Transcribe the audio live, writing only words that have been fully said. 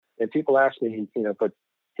And people ask me, but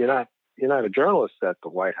you're not a journalist at the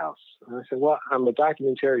White House. And I said, well, I'm a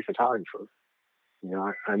documentary photographer.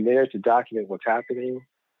 I'm there to document what's happening.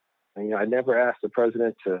 And, I never asked the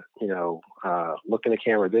president to, look in the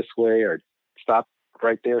camera this way or stop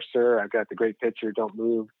right there, sir. I've got the great picture. Don't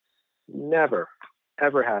move. Never,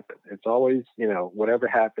 ever happened. It's always, whatever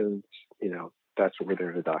happens, that's what we're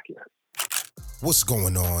there to document. What's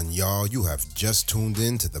going on, y'all? You have just tuned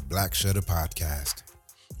in to the Black Shutter Podcast.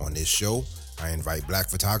 On this show, I invite Black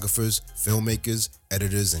photographers, filmmakers,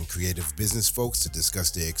 editors, and creative business folks to discuss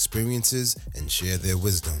their experiences and share their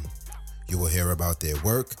wisdom. You will hear about their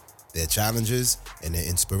work, their challenges, and their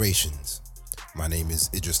inspirations. My name is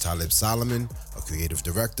Idris Talib Solomon, a creative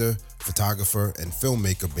director, photographer, and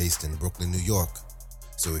filmmaker based in Brooklyn, New York.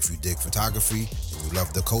 So if you dig photography and you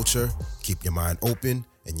love the culture, keep your mind open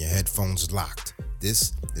and your headphones locked.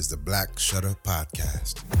 This is the Black Shutter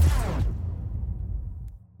Podcast.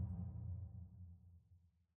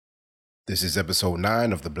 This is episode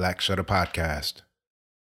 9 of the Black Shutter Podcast.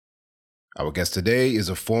 Our guest today is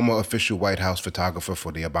a former official White House photographer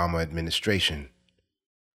for the Obama administration.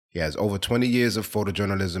 He has over 20 years of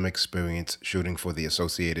photojournalism experience shooting for the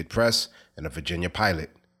Associated Press and a Virginia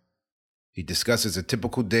pilot. He discusses a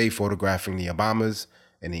typical day photographing the Obamas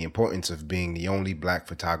and the importance of being the only Black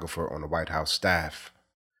photographer on the White House staff.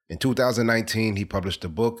 In 2019, he published a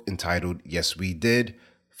book entitled Yes, We Did,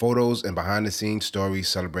 Photos and Behind-the-Scenes Stories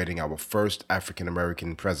Celebrating Our First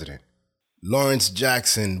African-American President. Lawrence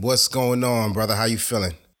Jackson, what's going on, brother? How you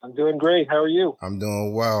feeling? I'm doing great. How are you? I'm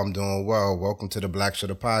doing well. Welcome to the Black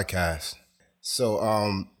Shutter Podcast.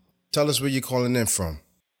 So, tell us where you're calling in from.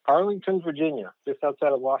 Arlington, Virginia, just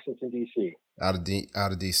outside of Washington, D.C. Out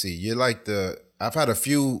of D.C. You're like I've had a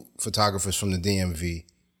few photographers from the DMV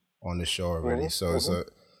on the show already. So it's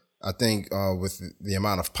I think with the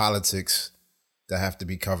amount of politics that have to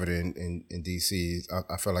be covered in D.C.,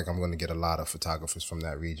 I feel like I'm going to get a lot of photographers from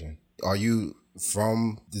that region. Are you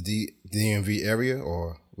from the DMV area,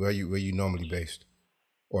 or where you normally based,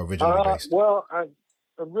 or originally based? Well,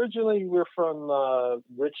 originally we're from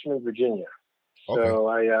Richmond, Virginia. Okay.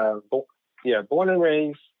 So born and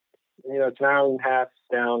raised. It's an hour and a half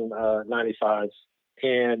down 95,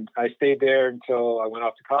 and I stayed there until I went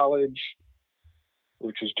off to college,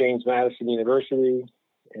 which was James Madison University.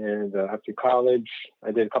 And after college,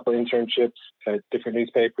 I did a couple of internships at different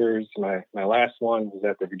newspapers. My last one was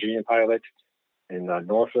at the Virginia Pilot in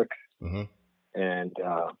Norfolk. Mm-hmm. And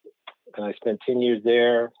I spent 10 years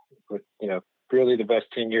there with, really the best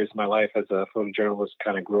 10 years of my life as a photojournalist,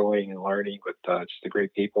 kind of growing and learning with just the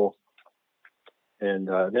great people. And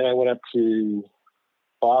then I went up to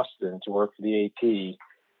Boston to work for the AP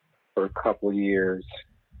for a couple of years.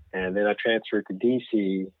 And then I transferred to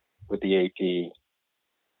DC with the AP.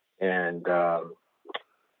 And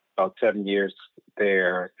about 7 years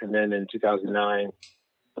there. And then in 2009,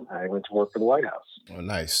 I went to work for the White House. Oh,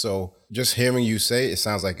 nice. So just hearing you say it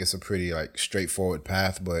sounds like it's a pretty straightforward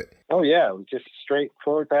path, but... Oh, yeah. Just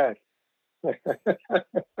straightforward path.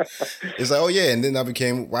 It's like, oh, yeah. And then I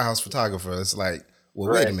became White House photographer. It's like, well,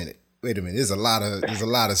 right. Wait a minute. There's a lot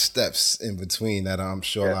of steps in between that I'm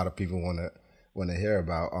sure a lot of people want to hear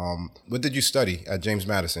about. What did you study at James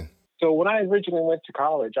Madison? So when I originally went to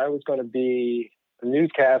college, I was going to be a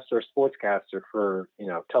newscaster or sportscaster for,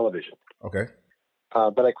 television. Okay.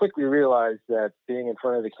 But I quickly realized that being in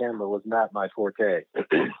front of the camera was not my forte.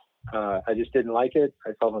 I just didn't like it.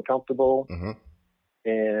 I felt uncomfortable. Mm-hmm.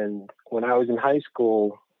 And when I was in high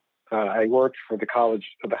school, I worked for the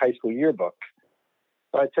high school yearbook.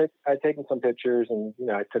 So I'd taken some pictures, and,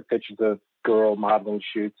 I took pictures of girl modeling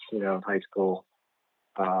shoots, in high school.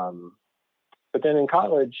 But then in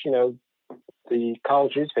college, the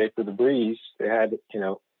college newspaper, The Breeze, they had,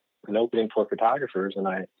 an opening for photographers, and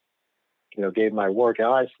I, gave my work. And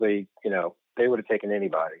honestly, they would have taken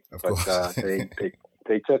anybody, but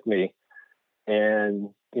they took me. And,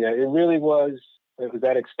 it was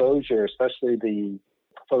that exposure, especially the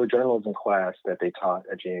photojournalism class that they taught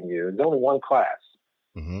at JMU. It was only one class,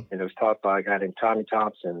 and it was taught by a guy named Tommy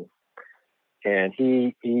Thompson. And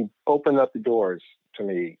he opened up the doors to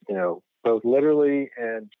me, both literally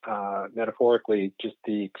and metaphorically, just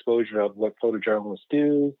the exposure of what photojournalists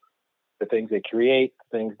do, the things they create,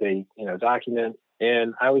 the things they, document.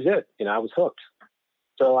 And I was it. I was hooked.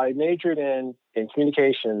 So I majored in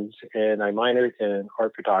communications, and I minored in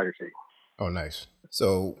art photography. Oh, nice.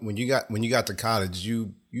 So when you got to college,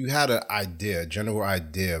 you had a general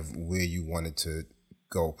idea of where you wanted to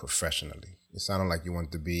go professionally. It sounded like you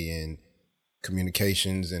wanted to be in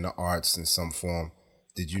communications and the arts in some form.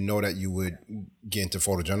 Did you know that you would get into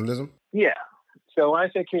photojournalism? Yeah. So when I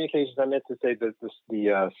say communications, I meant to say that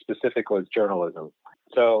the specific was journalism.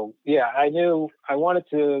 So yeah, I knew I wanted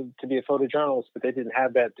to be a photojournalist, but they didn't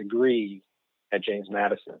have that degree at James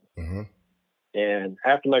Madison. Mm-hmm. And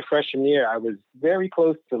after my freshman year, I was very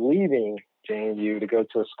close to leaving JMU to go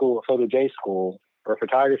to a photo J school or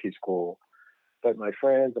photography school. But my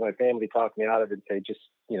friends and my family talked me out of it and say, just,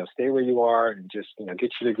 stay where you are and just,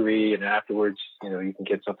 get your degree. And afterwards, you can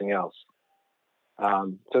get something else.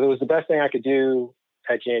 So it was the best thing I could do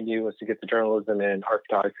at JMU was to get the journalism and art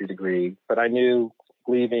photography degree. But I knew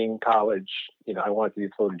leaving college, I wanted to be a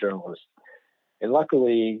photojournalist. And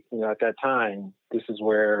luckily, at that time, this is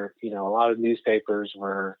where, a lot of newspapers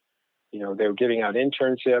were, they were giving out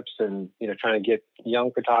internships and, trying to get young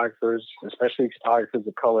photographers, especially photographers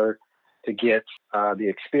of color, to get the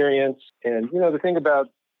experience. And, the thing about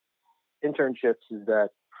internships is that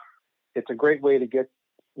it's a great way to get,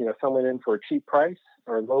 someone in for a cheap price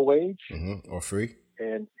or a low wage. Mm-hmm. Or free.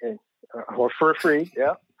 Or for free,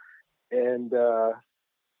 yeah. And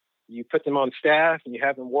you put them on staff and you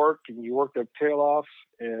have them work and you work their tail off.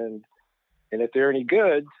 And if they're any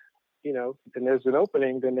good, and there's an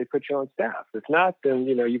opening, then they put you on staff. If not, then,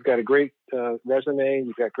 you've got a great resume,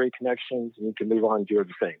 you've got great connections, and you can move on and do other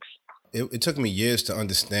things. It took me years to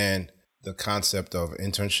understand the concept of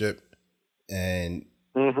internship, and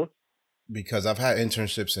mm-hmm. because I've had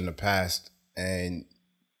internships in the past, and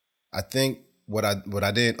I think what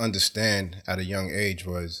I didn't understand at a young age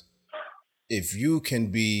was if you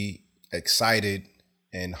can be excited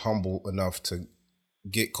and humble enough to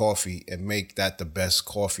get coffee and make that the best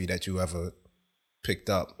coffee that you ever picked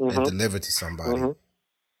up mm-hmm. and deliver to somebody, mm-hmm.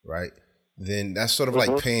 right? Then that's sort of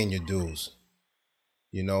mm-hmm. like paying your dues,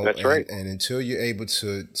 That's right. And until you're able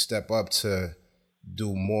to step up to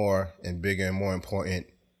do more and bigger and more important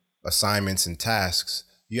assignments and tasks,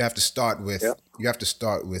 you have to start with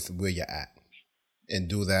where you're at and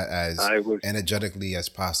do that as energetically as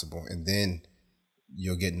possible, and then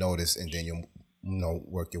you'll get noticed, and then you'll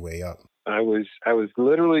work your way up. I was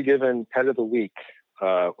literally given Pet of the Week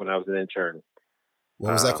when I was an intern.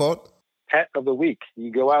 What was that called? Pet of the Week.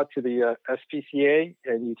 You go out to the SPCA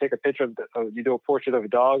and you take a picture you do a portrait of a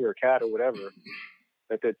dog or a cat or whatever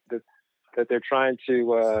that they're trying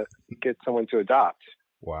to get someone to adopt.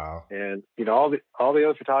 Wow. And all the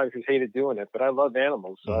other photographers hated doing it, but I love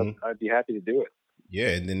animals, so mm-hmm. I'd be happy to do it. Yeah,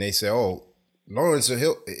 and then they say, "Oh, Lawrence,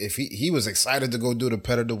 if he was excited to go do the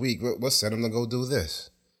Pet of the Week, what sent him to go do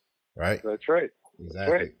this?" Right? That's right. Exactly. That's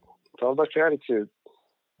right. It's all about your attitude.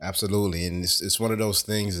 Absolutely, and it's one of those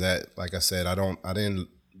things that, like I said, I didn't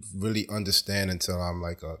really understand until I'm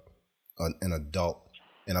like an adult,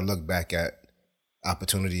 and I look back at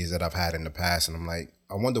opportunities that I've had in the past, and I'm like,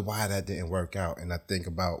 I wonder why that didn't work out, and I think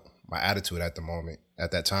about my attitude at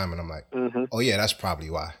that time, and I'm like, mm-hmm. oh yeah, that's probably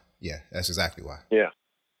why. Yeah, that's exactly why. Yeah.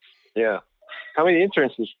 How many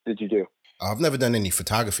internships did you do? I've never done any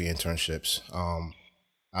photography internships.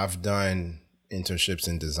 I've done internships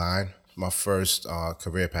in design. My first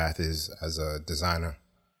career path is as a designer.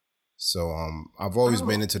 So I've always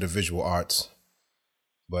been into the visual arts,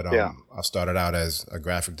 but I started out as a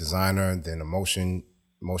graphic designer, then a motion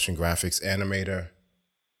graphics animator,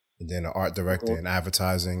 and then an art director in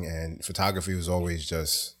advertising, and photography was always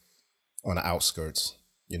just on the outskirts.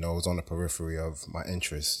 It was on the periphery of my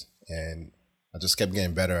interest, and I just kept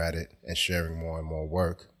getting better at it and sharing more and more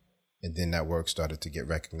work. And then that work started to get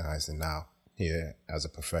recognized, and now here as a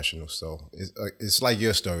professional. So it's like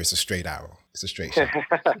your story. It's a straight arrow. It's a straight shot.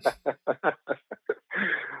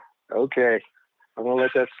 Okay. I'm going to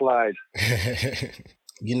let that slide.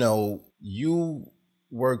 You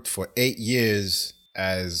worked for 8 years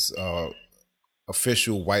as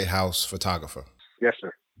official White House photographer. Yes,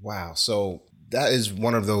 sir. Wow. So that is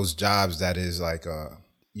one of those jobs that is like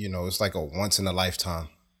it's like a once in a lifetime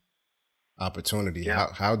opportunity. Yeah.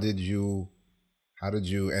 How did you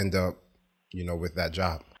end up, with that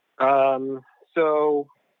job? So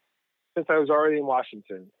since I was already in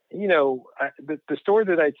Washington, the story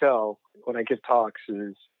that I tell when I give talks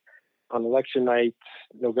is on election night,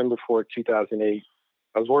 November 4th, 2008,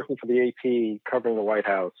 I was working for the AP covering the White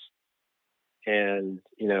House. And,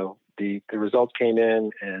 the results came in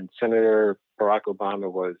and Senator Barack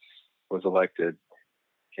Obama was elected.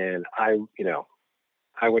 And I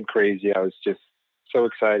went crazy. I was just so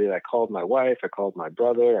excited. I called my wife, I called my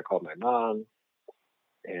brother, I called my mom.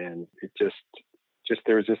 And it just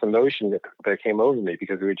there was this emotion that came over me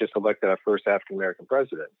because we had just elected our first African-American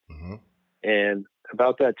president. Mm-hmm. And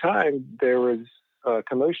about that time, there was a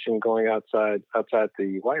commotion going outside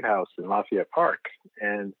the White House in Lafayette Park.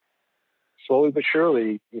 And slowly but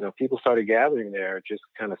surely, people started gathering there, just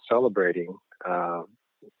kind of celebrating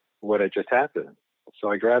what had just happened. So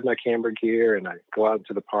I grab my camera gear and I go out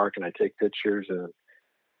into the park and I take pictures,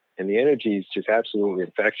 and the energy is just absolutely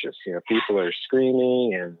infectious. People are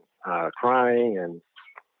screaming and crying,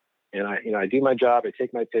 and I do my job. I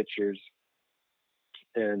take my pictures,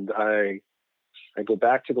 and I go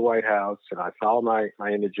back to the White House and I follow my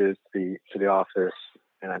images to the office,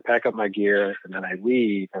 and I pack up my gear, and then I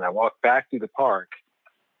leave and I walk back through the park,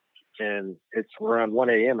 and it's around 1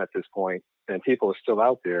 a.m. at this point, and people are still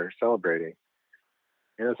out there celebrating.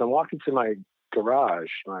 And as I'm walking to my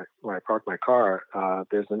garage, where I park my car,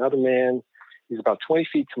 there's another man. He's about 20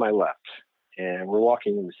 feet to my left, and we're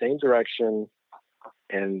walking in the same direction,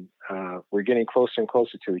 and we're getting closer and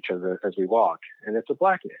closer to each other as we walk. And it's a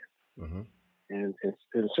black man. Mm-hmm. And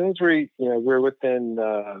as soon as we're within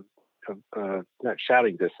not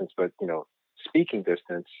shouting distance, but speaking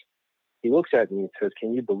distance, he looks at me and says,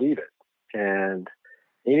 "Can you believe it?" And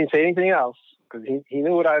he didn't say anything else because he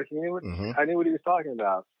knew what mm-hmm. I knew what he was talking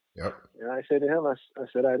about. Yep. And I said to him, I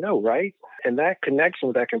said, "I know, right?" And that connection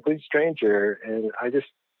with that complete stranger, and I just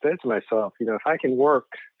said to myself, if I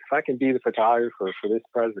can be the photographer for this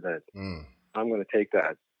president, I'm going to take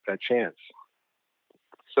that chance.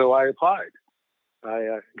 So I applied.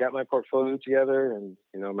 I got my portfolio together, and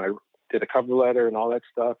did a cover letter and all that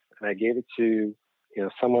stuff, and I gave it to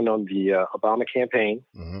someone on the Obama campaign,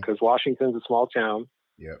 because Washington's a small town.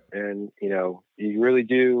 Yep. And you really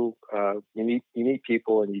do you meet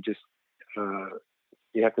people, and you just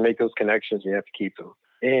you have to make those connections, and you have to keep them.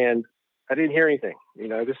 And I didn't hear anything.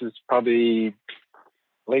 This is probably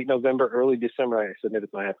late November, early December. I submitted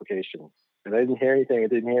my application, and I didn't hear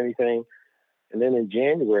anything. And then in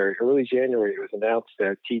January, early January, it was announced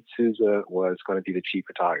that Pete Souza was going to be the chief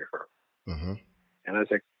photographer. Mm-hmm. And I was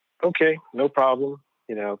like, okay, no problem.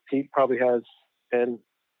 Pete probably has, and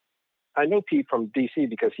I know Pete from DC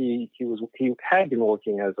because he had been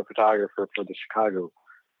working as a photographer for the Chicago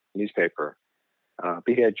newspaper, but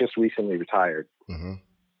he had just recently retired. Mm-hmm.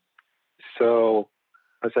 So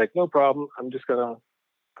I was like, no problem. I'm just going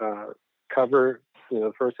to cover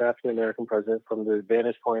the first African American president from the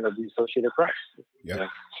vantage point of the Associated Press. Yep.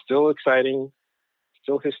 Still exciting,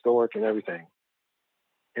 still historic, and everything.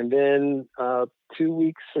 And then 2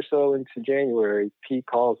 weeks or so into January, Pete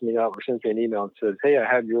calls me up or sends me an email and says, "Hey, I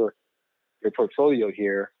have your portfolio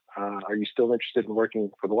here. Are you still interested in working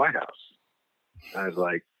for the White House?" I was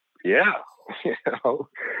like, "Yeah,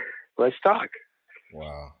 let's talk."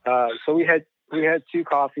 Wow. So we had 2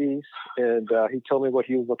 coffees, and he told me what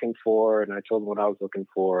he was looking for, and I told him what I was looking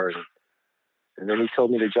for, and then he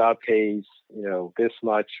told me the job pays this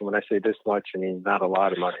much. And when I say this much, I mean not a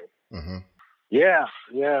lot of money. Mm-hmm. Yeah.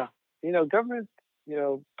 Government,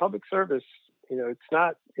 public service, it's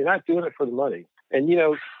not, you're not doing it for the money. And,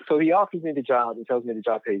 so he offers me the job and tells me the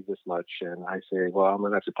job pays this much. And I say, well, I'm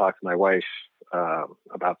going to have to talk to my wife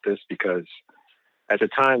about this, because at the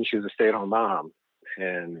time she was a stay-at-home mom,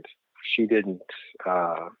 and she didn't,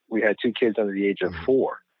 we had 2 kids under the age of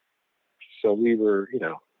 4. So we were,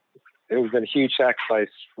 it was been a huge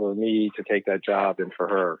sacrifice for me to take that job and for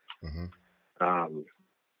her. Mm-hmm.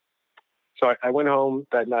 So I went home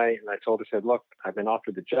that night and I told her, said, "Look, I've been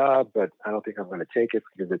offered the job, but I don't think I'm going to take it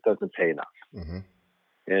because it doesn't pay enough." Mm-hmm.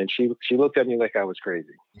 And she looked at me like I was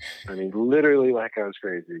crazy. I mean, literally like I was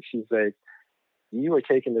crazy. She's like, "You are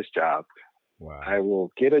taking this job. Wow. I will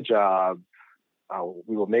get a job.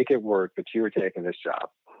 We will make it work, but you are taking this job."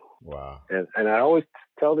 Wow. And I always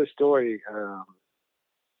tell this story.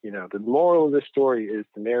 The moral of this story is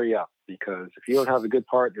to marry up, because if you don't have a good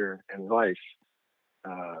partner in life,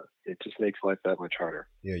 it just makes life that much harder.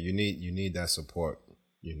 Yeah, you need that support.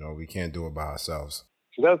 We can't do it by ourselves.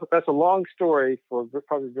 So that's a long story for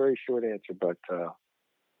probably a very short answer, but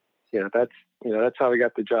that's how I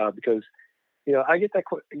got the job, because I get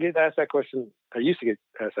asked that question. I used to get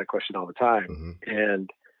asked that question all the time, mm-hmm. and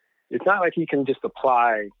it's not like you can just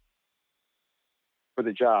apply for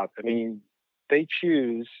the job. I mean, they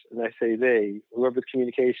choose, and I say they, whoever the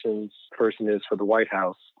communications person is for the White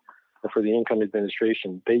House or for the incoming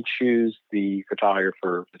administration, they choose the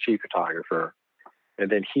photographer, the chief photographer, and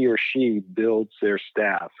then he or she builds their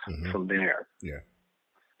staff mm-hmm. from there. Yeah.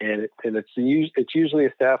 And it's usually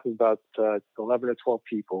a staff of about 11 or 12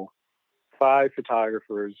 people, 5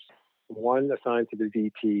 photographers, 1 assigned to the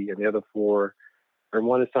VP, and the other 4, or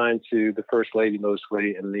 1 assigned to the First Lady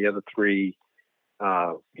mostly, and the other 3,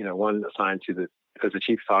 1 assigned as the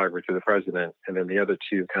chief photographer to the president, and then the other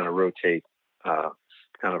 2 kind of rotate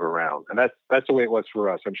kind of around. And that's the way it was for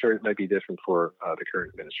us. I'm sure it might be different for the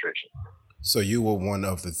current administration. So you were one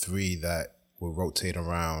of the 3 that will rotate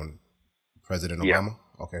around President Obama?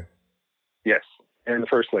 Yeah. Okay. Yes, and the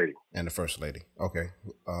First Lady. And the First Lady. Okay.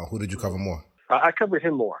 Who did you cover more? I covered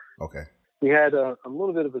him more. Okay. We had a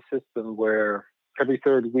little bit of a system where every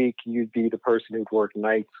third week you'd be the person who'd work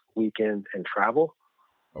nights, weekends, and travel.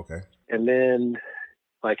 Okay. And then,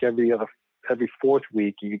 like every fourth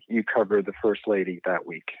week, you cover the first lady that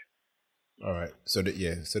week. All right. So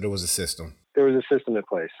there was a system. There was a system in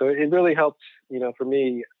place. So it really helped, for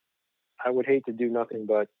me. I would hate to do nothing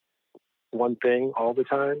but one thing all the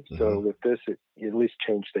time. Mm-hmm. So with this, it at least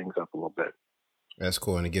changed things up a little bit. That's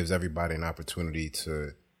cool. And it gives everybody an opportunity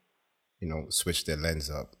to, switch their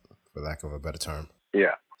lens up, for lack of a better term.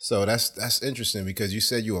 Yeah. So that's interesting because you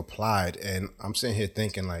said you applied, and I'm sitting here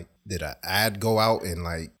thinking, like, did an ad go out in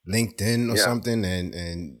like LinkedIn or something?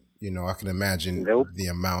 And I can imagine the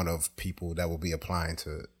amount of people that will be applying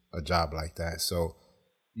to a job like that. So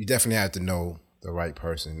you definitely have to know the right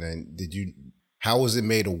person. And how was it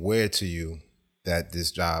made aware to you that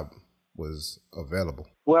this job was available?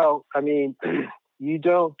 Well, I mean, you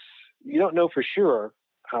don't know for sure.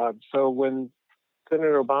 So when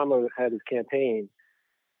Senator Obama had his campaign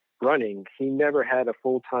running, he never had a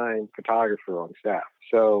full-time photographer on staff.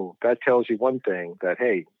 So that tells you one thing, that,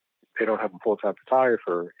 hey, they don't have a full-time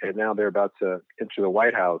photographer, and now they're about to enter the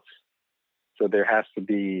White House. So there has to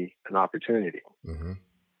be an opportunity. Mm-hmm.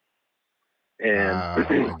 And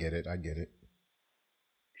I get it.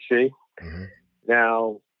 See? Mm-hmm.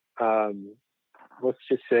 Now, let's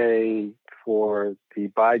just say for the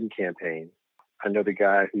Biden campaign, I know the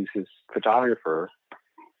guy who's his photographer,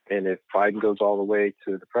 and if Biden goes all the way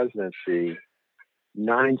to the presidency,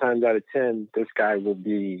 9 times out of 10, this guy will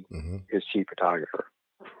be his chief photographer.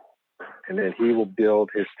 And then he will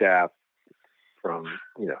build his staff from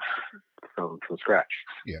scratch.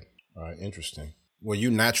 Yeah. All right. Interesting. Were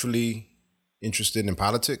you naturally interested in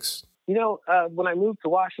politics? When I moved to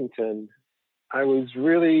Washington, I was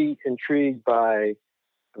really intrigued by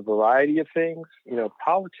the variety of things.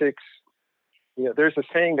 Politics, there's a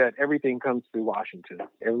saying that everything comes through Washington.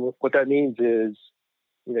 And what that means is,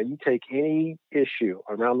 you take any issue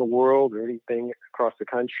around the world or anything across the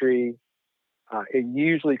country, it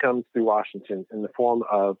usually comes through Washington in the form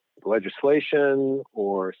of legislation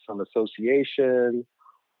or some association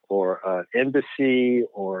or an embassy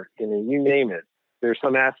or, you name it. There's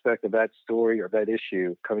some aspect of that story or that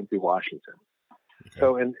issue coming through Washington. Okay.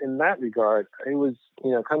 So in that regard, it was,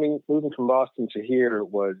 moving from Boston to here it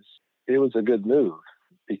was a good move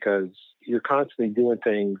because you're constantly doing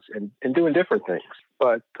things and doing different things.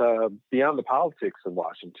 But beyond the politics of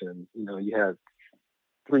Washington, you have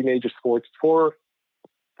 5 major sports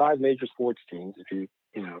teams, if you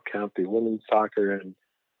count the women's soccer and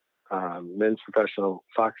men's professional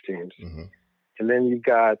soccer teams. Mm-hmm. And then you've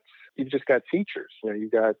just got features.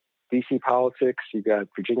 You've got DC politics, you've got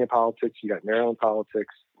Virginia politics, you got Maryland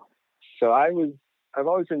politics. So I've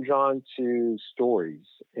always been drawn to stories,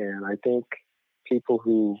 and I think people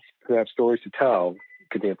who have stories to tell,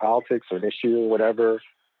 could be in politics or an issue or whatever,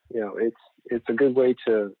 it's a good way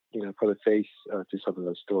to put a face to some of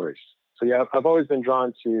those stories. So yeah, I've always been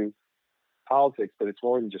drawn to politics, but it's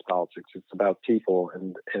more than just politics. It's about people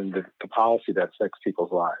and the policy that affects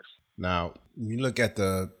people's lives. Now, when you look at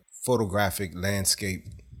the photographic landscape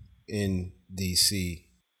in DC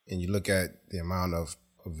and you look at the amount of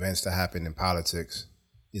events that happen in politics,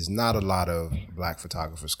 there's not a lot of Black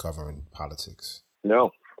photographers covering politics.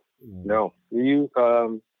 No.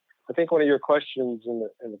 I think one of your questions in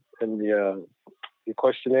the your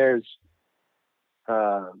questionnaires,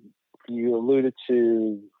 you alluded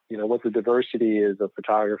to what the diversity is of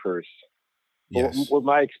photographers. Yes. What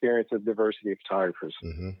my experience of diversity of photographers.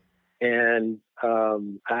 Mm-hmm. And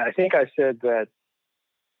I think I said that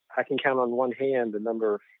I can count on one hand the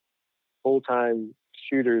number of full-time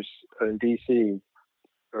shooters in DC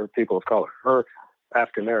or people of color or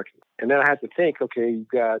African Americans. And then I had to think, okay, you've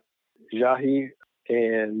got Jahi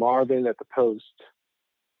and Marvin at the Post,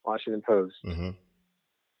 Washington Post. Mm-hmm.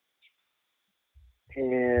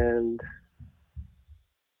 And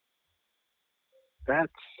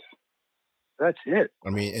that's it. I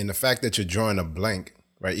mean, and the fact that you're drawing a blank,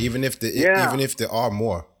 right? Even if there are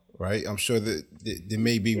more, right? I'm sure that there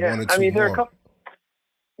may be one or two more. There are a couple.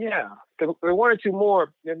 Yeah, there are one or two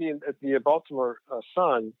more. At the Baltimore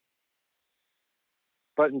Sun,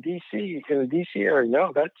 but in the DC area,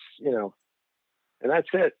 no, that's and that's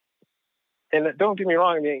it. And don't get me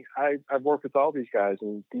wrong. I've worked with all these guys,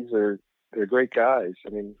 and they're great guys.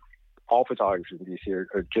 All photographers in DC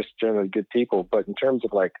are just generally good people. But in terms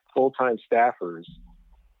of like full-time staffers,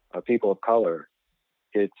 people of color,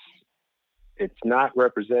 it's not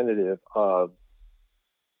representative of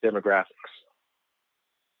demographics.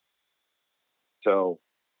 So,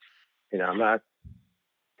 I'm not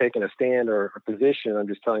taking a stand or a position. I'm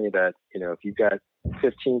just telling you that, if you've got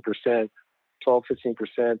 15%,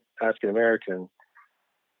 15% African American,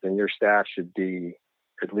 then your staff should be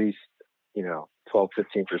at least, 12,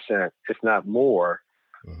 15%, if not more,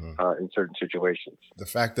 in certain situations. The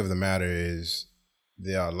fact of the matter is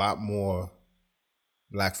there are a lot more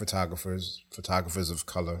Black photographers of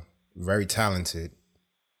color, very talented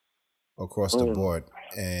across the board.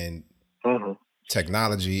 And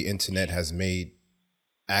technology, internet has made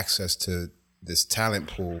access to this talent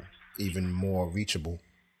pool even more reachable.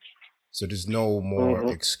 So there's no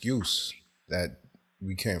more excuse that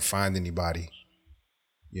we can't find anybody.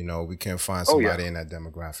 We can't find somebody in that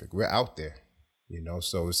demographic. We're out there,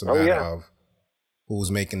 so it's a matter of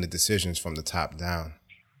who's making the decisions from the top down.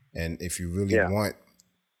 And if you really want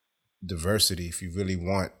diversity, if you really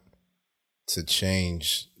want to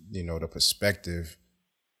change, the perspective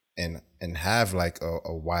and have like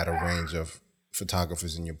a wider range of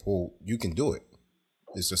photographers in your pool, you can do it.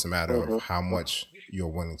 It's just a matter of how much you're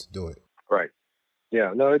willing to do it. Right.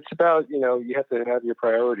 Yeah. No, it's about, you have to have your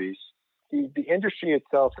priorities. The industry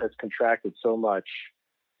itself has contracted so much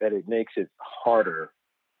that it makes it harder.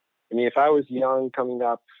 I mean, if I was young coming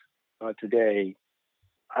up today,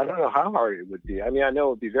 I don't know how hard it would be. I mean, I know it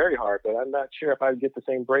would be very hard, but I'm not sure if I'd get the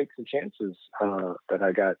same breaks and chances that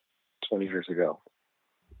I got 20 years ago.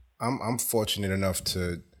 I'm fortunate enough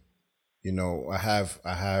to, I have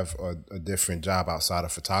a different job outside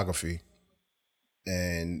of photography,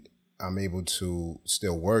 and I'm able to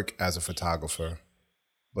still work as a photographer,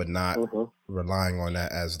 but not relying on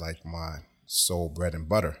that as like my sole bread and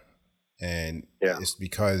butter. And it's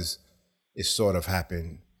because it sort of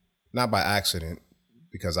happened, not by accident,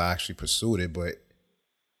 because I actually pursued it, but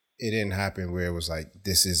it didn't happen where it was like,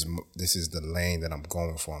 this is the lane that I'm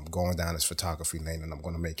going for. I'm going down this photography lane and I'm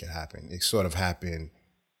going to make it happen. It sort of happened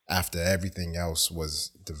after everything else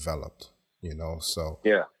was developed, so.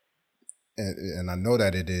 Yeah. And I know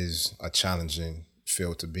that it is a challenging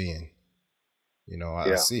field to be in.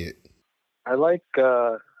 I see it. I like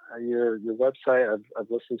your website. I've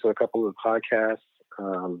listened to a couple of podcasts.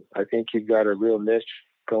 I think you've got a real niche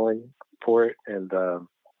going for it, and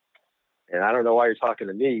I don't know why you're talking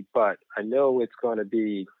to me, but I know it's going to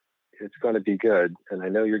be good, and I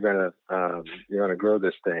know you're going to grow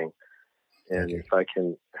this thing. And if I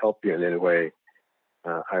can help you in any way,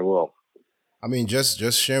 I will. I mean, just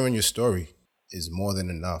sharing your story is more than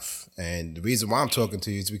enough. And the reason why I'm talking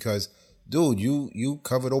to you is because, dude, you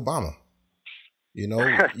covered Obama. You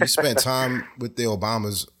spent time with the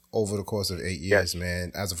Obamas over the course of 8 years,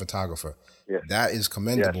 man, as a photographer. Yes. That is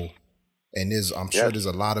commendable. Yes. And I'm sure there's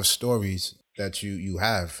a lot of stories that you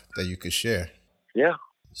have that you could share. Yeah.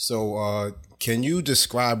 So can you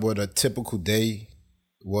describe what a typical day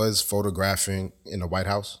was photographing in the White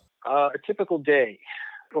House? A typical day.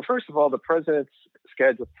 Well, first of all, the president's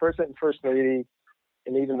schedule, president and first lady,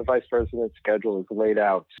 and even the vice president's schedule is laid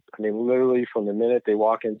out. I mean, literally from the minute they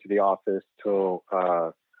walk into the office till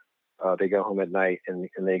they go home at night, and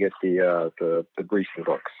they get the briefing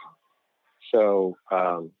books. So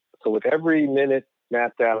with every minute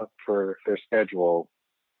mapped out for their schedule,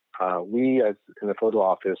 we, as in the photo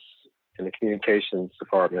office in the communications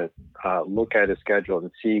department, look at his schedule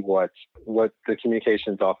and see what the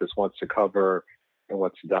communications office wants to cover and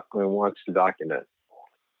wants to document.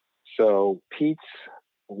 So Pete's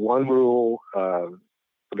one rule for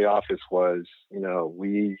the office was,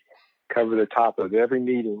 we cover the top of every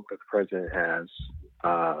meeting that the president has,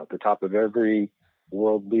 the top of every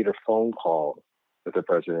world leader phone call that the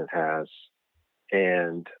president has,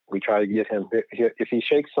 and we try to get him, if he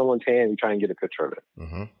shakes someone's hand, we try and get a picture of it.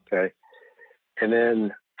 Mm-hmm. Okay. And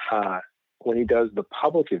then when he does the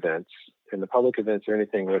public events, and the public events are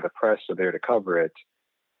anything where the press are there to cover it,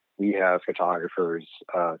 we have photographers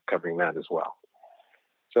covering that as well.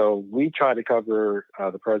 So we try to cover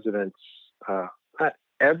the president's, not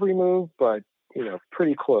every move, but,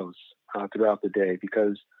 pretty close throughout the day,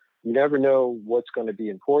 because you never know what's going to be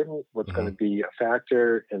important, what's going to be a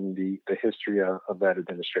factor in the history of that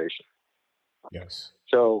administration. Yes.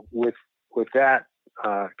 So with that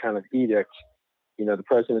kind of edict, the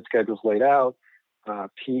president's schedule's laid out.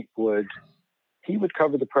 Pete would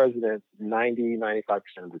cover the president 90, 95%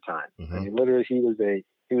 of the time. Mm-hmm. I mean, literally, he was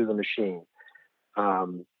a machine.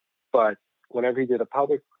 But whenever he did a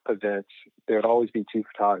public event, there would always be two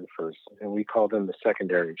photographers, and we call them the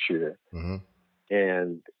secondary shooter. Mm-hmm.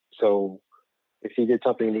 And so if he did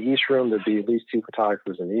something in the East Room, there'd be at least two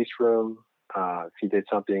photographers in the East Room. If he did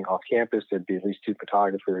something off campus, there'd be at least two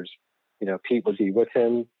photographers. Pete would be with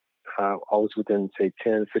him, always within, say,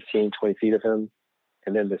 10, 15, 20 feet of him.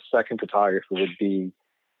 And then the second photographer would be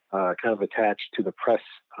kind of attached to the press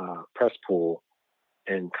pool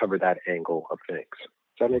and cover that angle of things.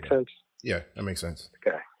 Does that make sense? Yeah, that makes sense.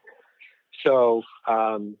 Okay. So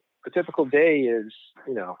a typical day is,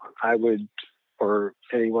 I would, or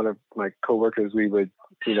any one of my coworkers, we would,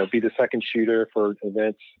 be the second shooter for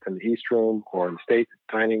events in the East Room or in the State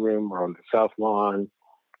Dining Room or on the South Lawn,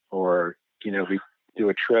 or, we do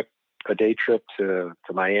a day trip to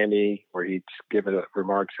Miami where he'd give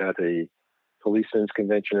remarks at a policeman's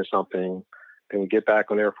convention or something. Then we get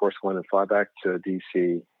back on Air Force One and fly back to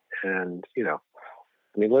DC. And,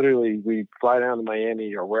 literally we fly down to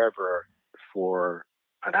Miami or wherever for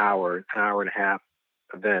an hour and a half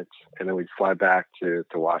event, and then we'd fly back to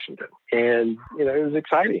Washington. And, it was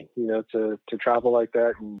exciting, to travel like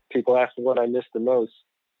that. And people ask me what I missed the most,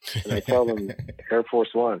 and I tell them Air Force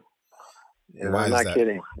One. And I'm not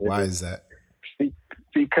kidding. Why is that?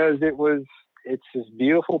 Because it's this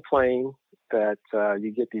beautiful plane that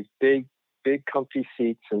you get these big comfy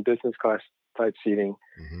seats and business class type seating.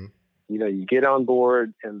 Mm-hmm. You get on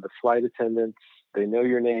board and the flight attendants, they know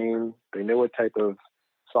your name. They know what type of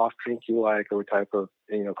soft drink you like or what type of,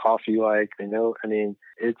 coffee you like. They know,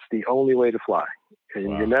 it's the only way to fly. And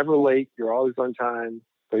You're never late. You're always on time.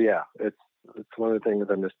 So yeah, it's one of the things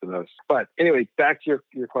I miss the most. But anyway, back to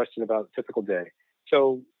your question about a typical day.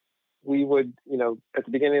 So we would, at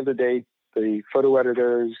the beginning of the day, the photo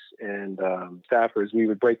editors and staffers, we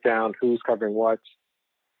would break down who's covering what.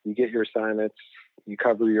 You get your assignments, you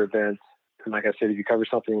cover your events. And like I said, if you cover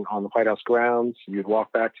something on the White House grounds, you'd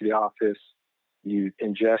walk back to the office, you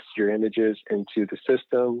ingest your images into the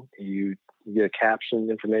system, you get caption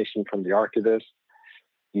information from the archivist,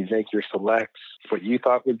 you make your selects, what you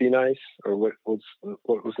thought would be nice or what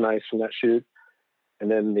was nice from that shoot. And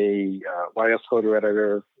then the White House photo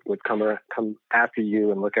editor would come after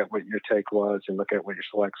you and look at what your take was and look at what your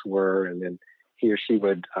selects were. And then he or she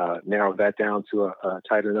would narrow that down to a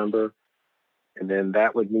tighter number. And then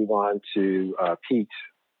that would move on to Pete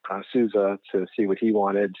Souza to see what he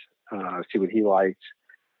wanted, see what he liked.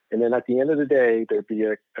 And then at the end of the day, there'd be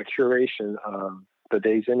a curation of the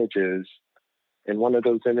day's images. And one of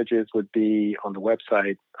those images would be on the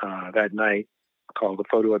website that night called the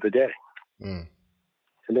photo of the day. Mm.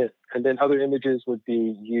 And then other images would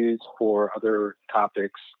be used for other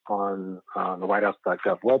topics on the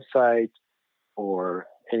whitehouse.gov website or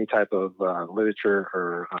any type of literature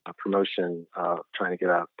or promotion trying to get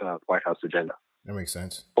out the White House agenda. That makes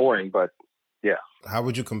sense. Boring, but yeah. How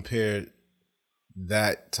would you compare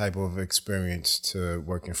that type of experience to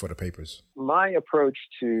working for the papers? My approach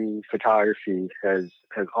to photography has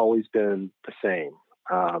always been the same.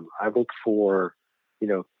 I look for,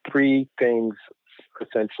 three things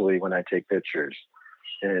essentially when I take pictures,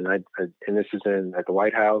 and this is at the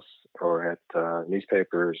White House or at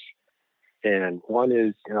newspapers. And one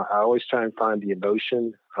is, I always try and find the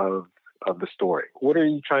emotion of the story. What are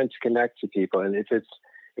you trying to connect to people? And if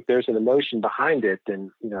there's an emotion behind it,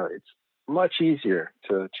 then it's much easier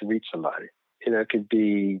to reach somebody. It could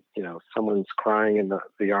be, someone's crying in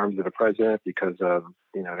the arms of the president because of,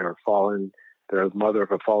 they're the mother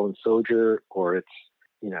of a fallen soldier, or it's,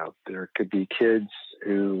 there could be kids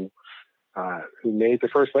who made the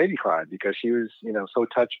First Lady cry because she was, so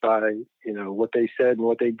touched by, what they said and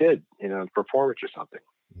what they did, performance or something.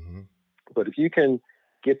 Mm-hmm. But if you can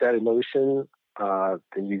get that emotion,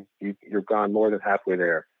 then you're gone more than halfway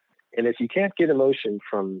there. And if you can't get emotion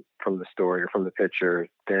from the story or from the picture,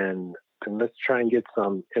 then let's try and get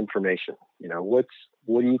some information.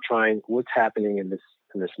 What's happening in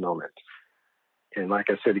this moment? And like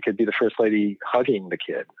I said, it could be the First Lady hugging the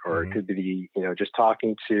kid, or Mm-hmm. it could be, just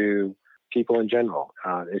talking to people in general.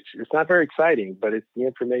 It's not very exciting, but it's the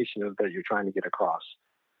information that you're trying to get across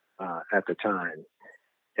at the time.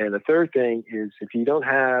 And the third thing is, if you don't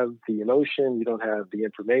have the emotion, you don't have the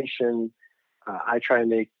information, I try and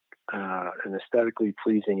make an aesthetically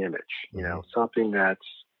pleasing image, something that's,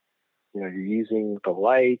 you're using the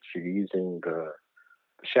lights, you're using the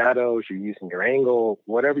shadows, you're using your angle,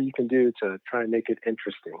 whatever you can do to try and make it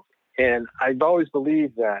interesting. And I've always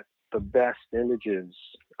believed that the best images,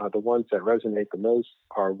 the ones that resonate the most,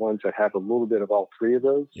 are ones that have a little bit of all three of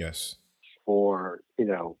those. Yes. Or,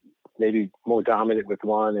 maybe more dominant with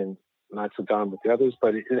one and not so dominant with the others.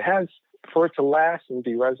 But it has, for it to last and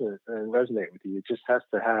be resonate with you, it just has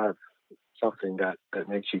to have something that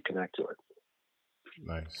makes you connect to it.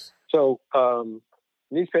 Nice. So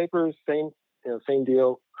newspapers, same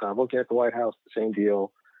deal. Working at the White House, same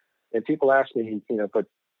deal. And people ask me, but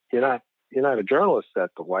you're not a journalist at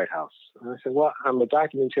the White House. And I said, well, I'm a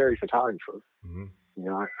documentary photographer.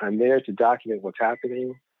 Mm-hmm. I'm there to document what's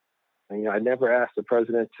happening. And, I never asked the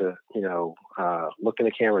president to, look in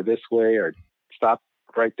the camera this way or stop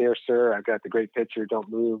right there, sir. I've got the great picture. Don't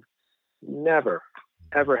move. Never,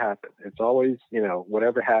 ever happened. It's always,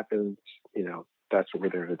 whatever happens, that's what we're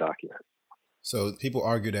there to document. So people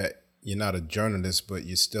argue that you're not a journalist, but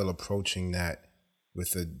you're still approaching that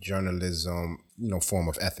with a journalism, form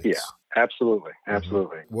of ethics. Yeah, absolutely.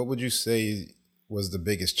 Absolutely. Mm-hmm. What would you say was the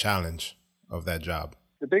biggest challenge of that job?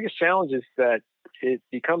 The biggest challenge is that it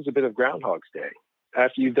becomes a bit of Groundhog's Day.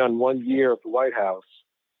 After you've done 1 year of the White House,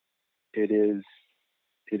 it is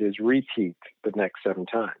repeat the next 7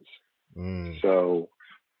 times. So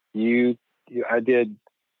I did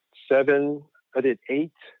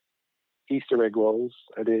 8 Easter egg rolls.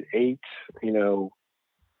 I did 8,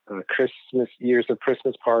 Christmas years of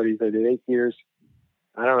Christmas parties. I did 8 years.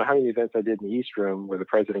 I don't know how many events I did in the East Room where the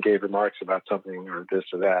president gave remarks about something or this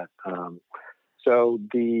or that. So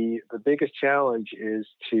the biggest challenge is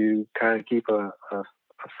to kind of keep a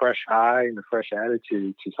fresh eye and a fresh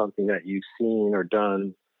attitude to something that you've seen or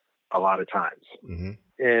done a lot of times. Mm-hmm.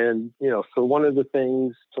 And, so one of the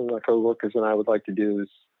things some of my coworkers and I would like to do is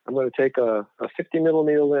I'm going to take a 50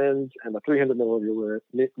 millimeter lens and a 300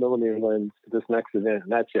 millimeter lens to this next event,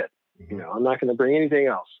 and that's it. Mm-hmm. I'm not going to bring anything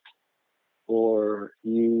else. Or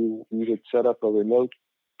you could set up a remote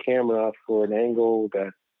camera for an angle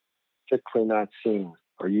that's typically not seen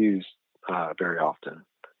or used very often.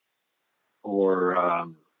 Or,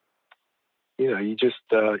 you just,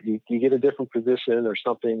 you get a different position or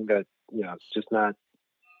something that, it's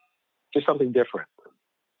just something different,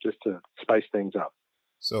 just to spice things up.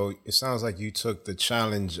 So it sounds like you took the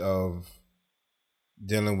challenge of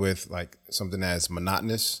dealing with like something that's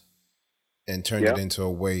monotonous and turned it into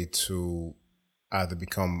a way to either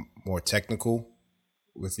become more technical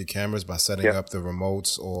with your cameras by setting up the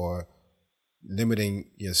remotes or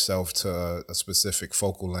limiting yourself to a specific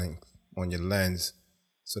focal length on your lens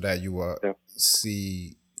so that you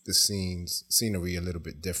see the scenery a little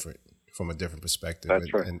bit different from a different perspective.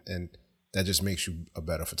 That's right. And that just makes you a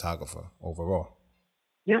better photographer overall.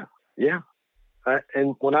 Yeah.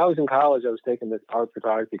 And when I was in college, I was taking this art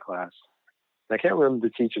photography class. I can't remember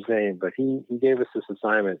the teacher's name, but he gave us this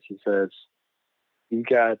assignment. He says, you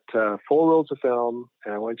got 4 rolls of film,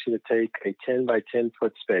 and I want you to take a 10 by 10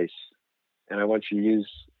 foot space, and I want you to use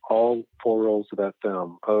all 4 rolls of that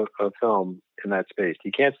film in that space.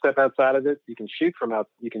 You can't step outside of it. You can shoot from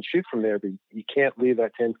there, but you can't leave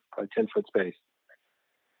that 10 by 10 foot space.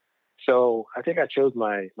 So I think I chose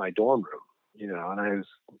my dorm room, and I was,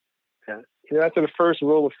 after the first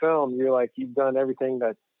roll of film, you're like, you've done everything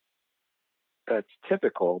that's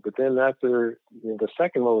typical. But then after the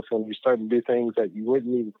second roll of film, you start to do things that you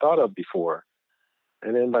wouldn't even thought of before.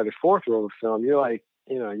 And then by the 4th roll of film, you're like,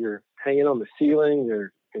 you're hanging on the ceiling,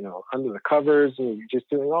 you're, under the covers, and you're just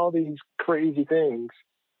doing all these crazy things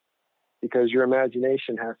because your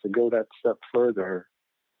imagination has to go that step further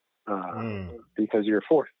because you're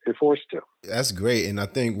forced to. That's great. And I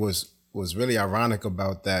think was really ironic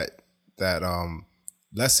about that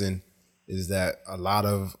lesson is that a lot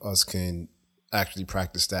of us can actually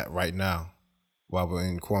practice that right now while we're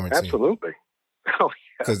in quarantine. Absolutely. Oh, yeah.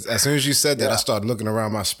 Because as soon as you said that, I started looking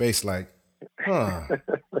around my space like,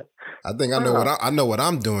 I think I know what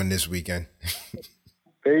I'm doing this weekend.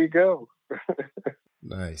 There you go.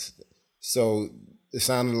 Nice. So it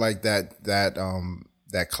sounded like that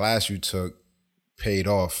class you took paid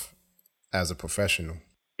off as a professional.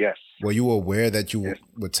 Yes. Were you aware that you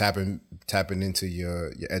were tapping into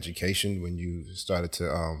your education when you started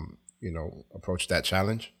to approach that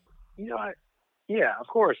challenge? Yeah, of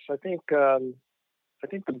course. I think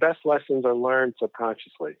the best lessons are learned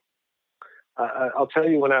subconsciously. I'll tell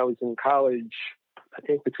you, when I was in college, I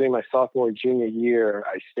think between my sophomore and junior year,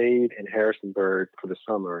 I stayed in Harrisonburg for the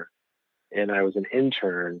summer, and I was an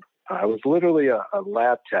intern. I was literally a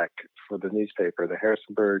lab tech for the newspaper, the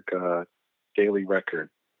Harrisonburg Daily Record,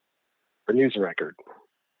 or News and Record.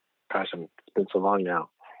 Gosh, it's been so long now.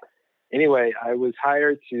 Anyway, I was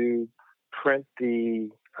hired to print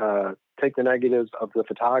take the negatives of the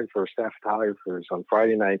staff photographers on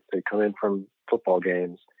Friday nights. They come in from football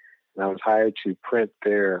games, and I was hired to print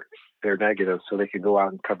their negatives so they could go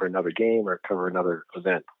out and cover another game or cover another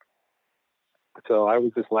event. So I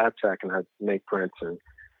was this lab tech, and I'd make prints, and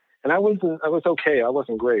I was okay. I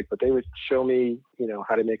wasn't great, but they would show me,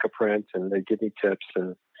 how to make a print, and they'd give me tips,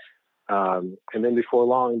 and then before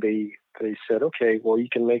long they said, okay, well, you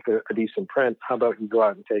can make a decent print. How about you go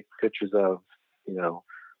out and take pictures of,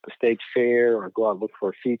 the state fair, or go out and look for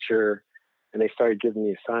a feature? And they started giving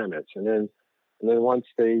me assignments. And then once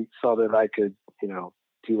they saw that I could,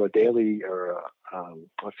 do a daily or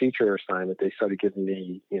a feature assignment, they started giving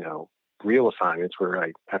me, real assignments where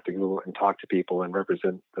I have to go and talk to people and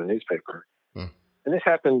represent the newspaper. Hmm. And this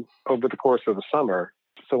happened over the course of the summer.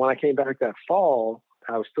 So when I came back that fall,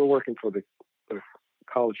 I was still working for the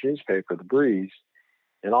college newspaper, The Breeze,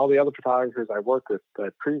 and all the other photographers I worked with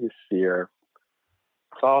that previous year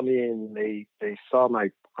saw me, and they saw my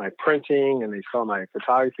printing, and they saw my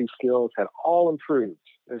photography skills had all improved.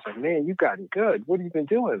 It was like, man, you've gotten good. What have you been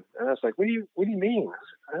doing? And I was like, what do you mean?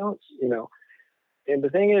 I don't, And the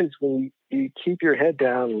thing is, when you keep your head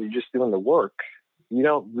down and you're just doing the work, you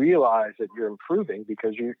don't realize that you're improving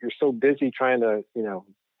because you're so busy trying to,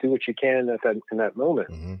 do what you can in that moment.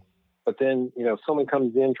 Mm-hmm. But then, someone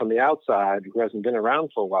comes in from the outside who hasn't been around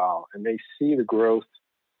for a while, and they see the growth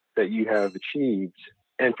that you have achieved.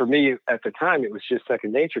 And for me, at the time, it was just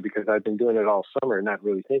second nature because I'd been doing it all summer and not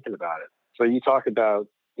really thinking about it. So you talk about,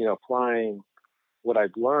 applying what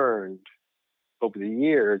I've learned over the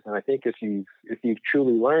years. And I think if you've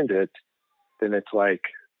truly learned it, then it's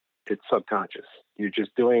subconscious. You're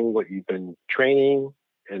just doing what you've been training,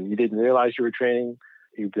 and you didn't realize you were training.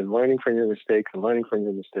 You've been learning from your mistakes and learning from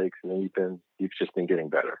your mistakes, and then you've just been getting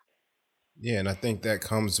better. Yeah, and I think that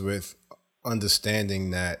comes with understanding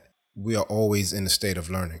that we are always in a state of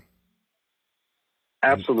learning.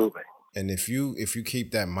 Absolutely. And if you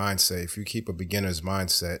keep that mindset, if you keep a beginner's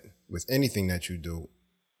mindset with anything that you do,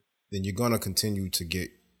 then you're going to continue to get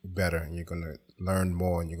better, and you're going to learn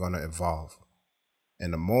more, and you're going to evolve.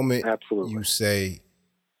 And the moment Absolutely. you say,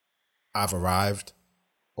 I've arrived,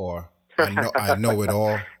 or I know it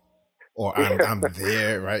all, or I'm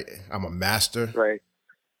there, right? I'm a master. Right.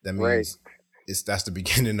 That means that's the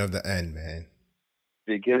beginning of the end, man.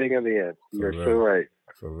 Beginning of the end. You're so right.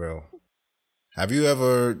 For real. Have you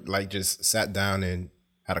ever just sat down and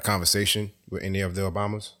had a conversation with any of the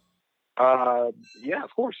Obamas? Yeah,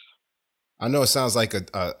 of course. I know it sounds like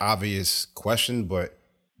a obvious question, but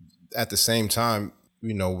at the same time,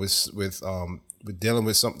 with dealing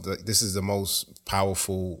with something, this is the most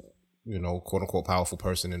powerful, quote unquote powerful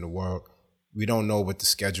person in the world. We don't know what the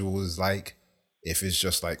schedule is like, if it's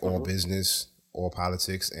just like all business or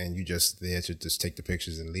politics, and you just there to just take the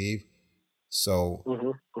pictures and leave. So,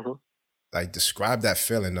 describe that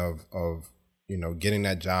feeling of getting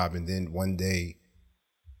that job, and then one day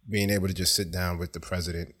being able to just sit down with the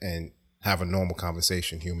president and have a normal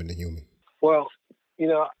conversation, human to human. Well,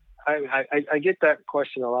 I get that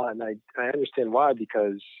question a lot, and I understand why,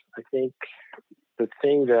 because I think the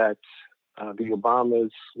thing that the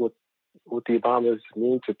Obamas, what the Obamas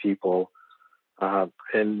mean to people,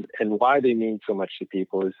 and why they mean so much to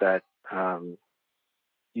people is that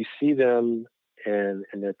you see them in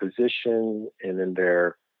their position and in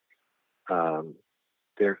their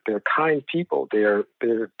they're kind people. They're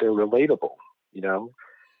relatable.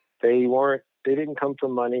 They didn't come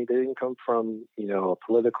from money. They didn't come from a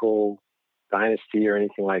political dynasty or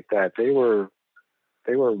anything like that. They were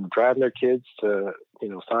driving their kids to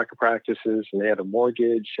soccer practices, and they had a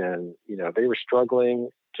mortgage, and they were struggling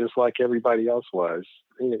just like everybody else was,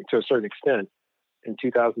 to a certain extent. In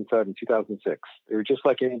 2007, 2006, they were just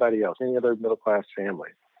like anybody else, any other middle class family.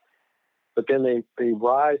 But then they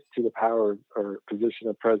rise to the power or position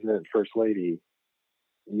of president and first lady,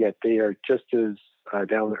 yet they are just as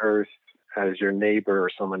down to earth as your neighbor or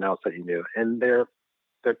someone else that you knew, and they're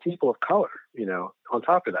people of color. On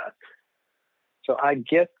top of that, so I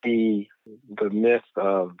get the myth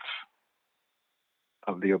of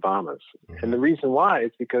the Obamas, and the reason why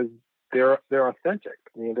is because they're authentic.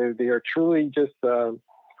 I mean, they are truly just.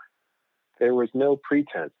 There was no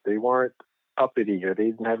pretense. They weren't uppity, or they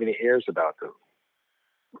didn't have any airs about them.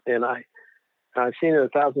 And I've seen it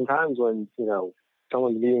 1,000 times when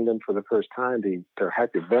someone's meeting them for the first time. They're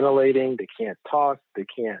hyperventilating. They can't talk. They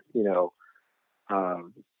can't.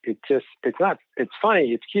 It's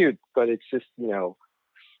funny. It's cute, but it's just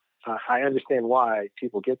I understand why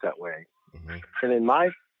people get that way. Mm-hmm. And in my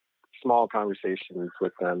small conversations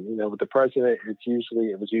with them, with the president,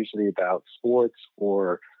 it was usually about sports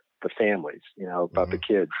or the families, about the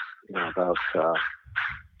kids, about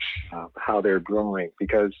how they're growing,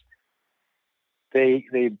 because they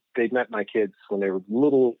met my kids when they were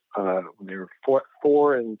little, when they were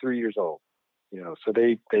 4 and 3 years old, so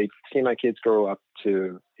they seen my kids grow up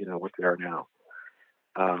to what they are now.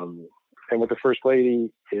 And with the first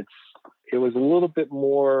lady, it was a little bit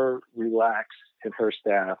more relaxed in her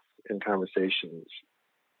staff and conversations.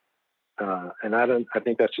 And I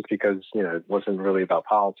think that's just because, it wasn't really about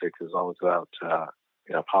politics. It was always about,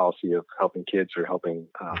 policy of helping kids or helping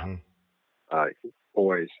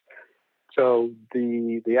boys. So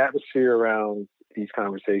the atmosphere around these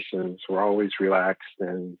conversations were always relaxed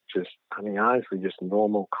and just, honestly, just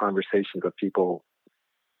normal conversations of people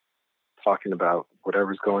talking about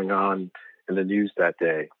whatever's going on in the news that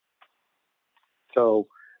day. So,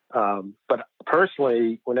 but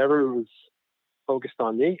personally, whenever it was focused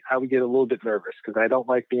on me, I would get a little bit nervous because I don't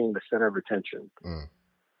like being the center of attention.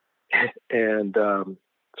 And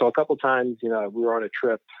so a couple times, we were on a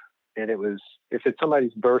trip, and if it's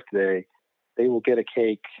somebody's birthday, they will get a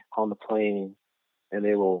cake on the plane, and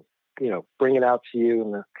they will, bring it out to you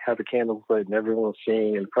and have the candles lit, and everyone will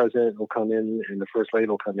sing, and the president will come in, and the first lady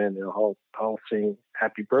will come in, and they'll all sing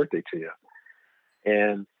happy birthday to you.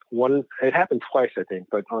 And it happened twice, I think,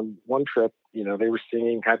 but on one trip, they were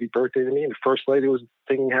singing happy birthday to me, and the first lady was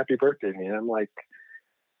singing happy birthday to me. And I'm like,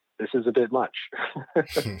 this is a bit much.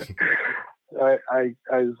 I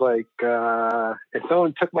was like, if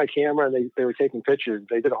someone took my camera and they were taking pictures,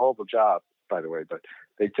 they did a horrible job, by the way, but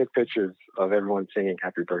they took pictures of everyone singing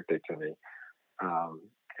happy birthday to me.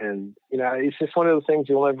 And, it's just one of those things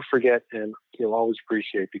you'll never forget and you'll always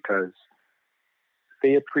appreciate, because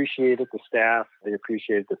they appreciated the staff, they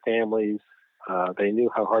appreciated the families, they knew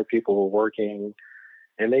how hard people were working,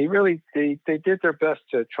 and they really they did their best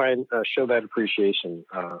to try and show that appreciation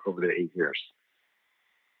over the 8 years.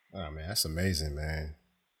 Oh man, that's amazing, man.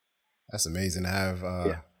 That's amazing to have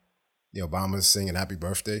the Obamas singing happy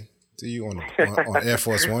birthday to you on Air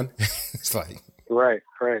Force One. It's like, right.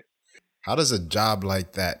 How does a job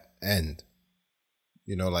like that end?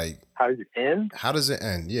 How does it end? How does it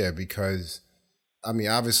end? Yeah, because I mean,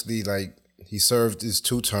 obviously, like, he served his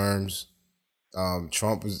 2 terms.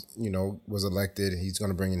 Trump was elected. He's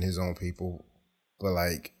going to bring in his own people. But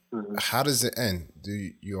like, how does it end? Do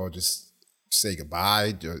you all just say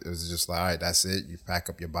goodbye? Or is it just like, all right, that's it? You pack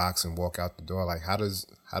up your box and walk out the door? Like, how does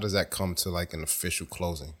that come to like an official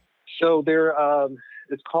closing? So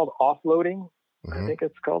it's called offloading. I think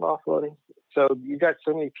it's called offloading. So you got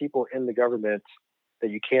so many people in the government that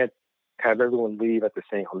you can't have everyone leave on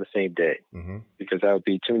the same day, because that would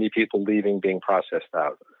be too many people leaving, being processed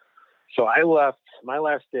out. So I left. My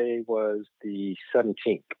last day was the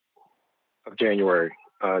 17th of January,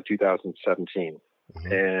 2017,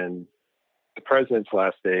 and the president's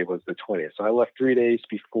last day was the 20th. So I left 3 days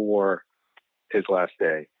before his last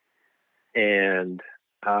day, and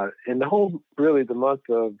in the month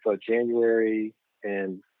of January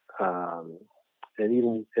and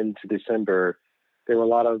even into December, there were a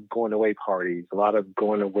lot of going away parties, a lot of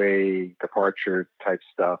going away departure type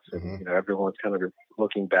stuff. And, everyone's kind of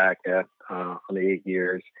looking back at on the 8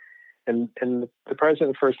 years. And the president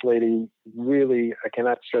and first lady really, I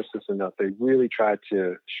cannot stress this enough, they really tried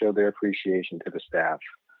to show their appreciation to the staff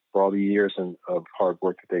for all the years of hard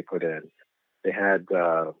work that they put in. They had,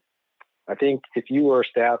 I think if you were a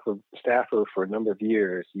staffer for a number of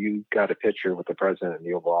years, you got a picture with the president in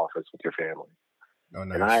the Oval Office with your family. Oh,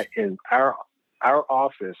 nice. And our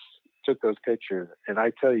office took those pictures, and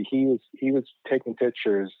I tell you, he was taking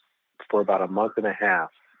pictures for about a month and a half,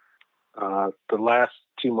 the last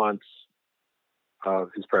 2 months of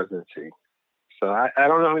his presidency. So I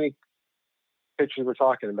don't know how many pictures we're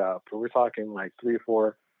talking about, but we're talking like 3 or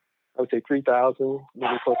 4, I would say 3,000,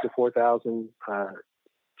 maybe close to 4,000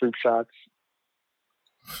 group shots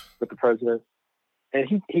with the president. And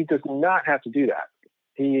he does not have to do that.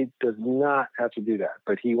 He does not have to do that,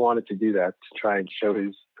 but he wanted to do that to try and show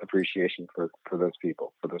his appreciation for those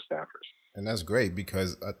people, for those staffers. And that's great,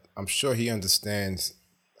 because I'm sure he understands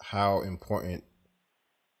how important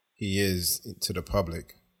he is to the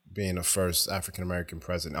public, being the first African-American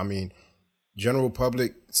president. I mean, general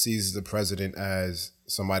public sees the president as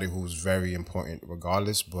somebody who's very important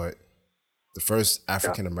regardless, but the first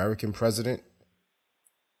African-American president,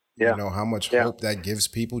 you know how much hope that gives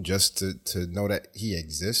people just to know that he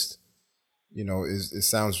exists.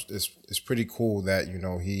 It's pretty cool that,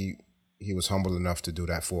 he was humble enough to do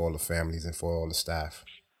that for all the families and for all the staff.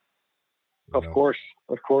 Of course.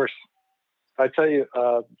 I tell you,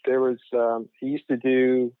 he used to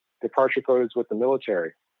do departure photos with the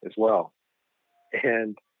military as well.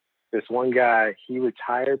 And this one guy, he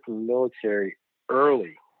retired from the military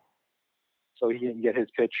early so he can get his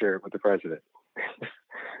picture with the president.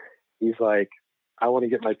 He's like, I want to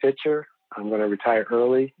get my picture. I'm going to retire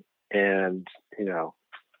early, and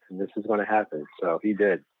this is going to happen. So he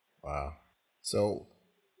did. Wow. So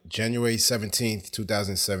January 17th,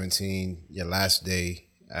 2017, your last day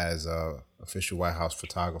as a official White House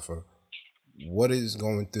photographer. What is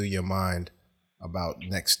going through your mind about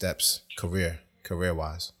next steps,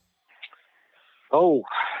 career-wise? Well,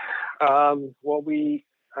 I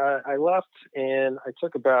left, and I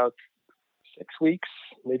took about 6 weeks,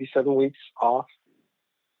 maybe 7 weeks off.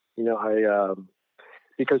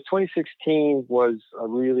 Because 2016 was a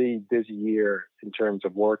really busy year in terms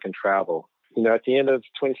of work and travel. at the end of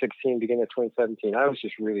 2016, beginning of 2017, I was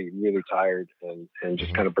just really, really tired and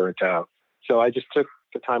just kind of burnt out. So I just took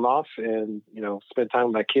the time off and, spent time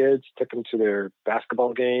with my kids, took them to their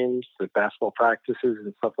basketball games, the basketball practices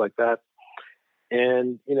and stuff like that.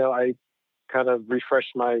 And, I kind of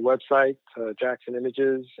refreshed my website, Jackson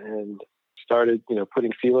Images, and started,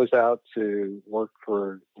 putting feelers out to work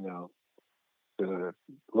for, the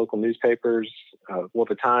local newspapers,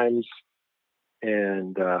 the Times,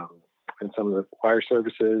 and some of the wire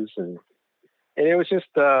services, and it was just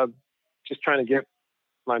trying to get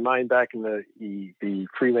my mind back in the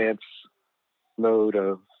freelance mode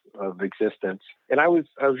of existence. And I was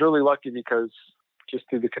really lucky because just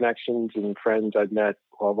through the connections and friends I'd met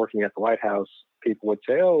while working at the White House, people would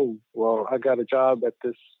say, "Oh, well, I got a job at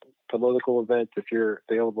this political event. If you're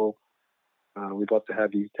available, we'd love to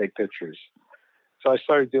have you take pictures." So I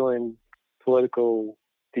started doing political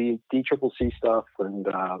DCCC stuff and,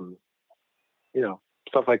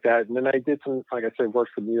 stuff like that. And then I did some, like I said, work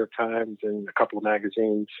for the New York Times and a couple of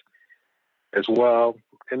magazines as well.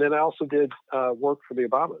 And then I also did work for the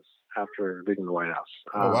Obamas after leaving the White House.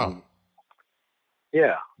 Oh, wow.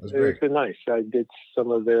 Yeah, it's been nice. I did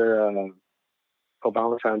some of their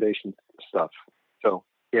Obama Foundation stuff. So,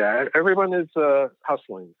 yeah, everyone is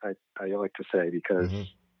hustling, I like to say, because it's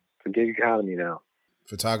a gig economy now.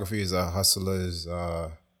 Photography is a hustler's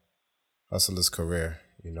career.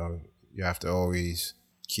 You have to always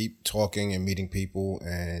keep talking and meeting people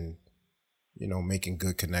and, making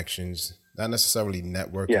good connections. Not necessarily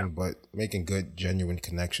networking, but making good, genuine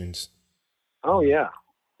connections. Oh, yeah.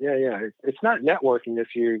 Yeah. It's not networking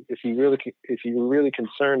if you're really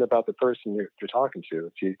concerned about the person you're talking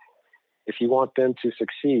to. If you want them to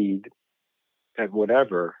succeed at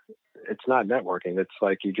whatever, it's not networking. It's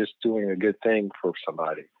like you're just doing a good thing for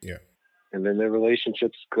somebody. Yeah. And then the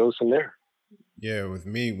relationships goes from there. Yeah, with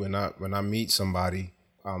me, when I meet somebody,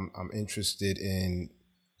 I'm interested in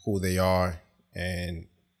who they are and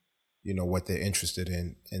what they're interested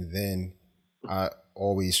in, and then I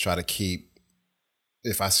always try to keep.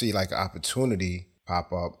 If I see like an opportunity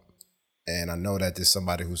pop up, and I know that there's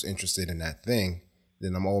somebody who's interested in that thing,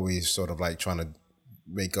 then I'm always sort of like trying to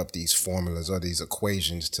make up these formulas or these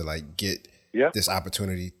equations to like get this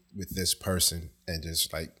opportunity with this person, and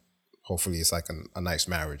just like hopefully it's like a nice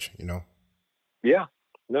marriage, Yeah,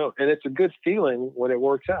 no, and it's a good feeling when it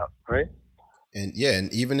works out, right? And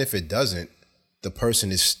and even if it doesn't, the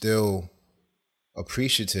person is still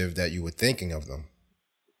appreciative that you were thinking of them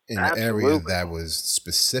in the area that was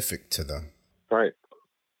specific to them. Right.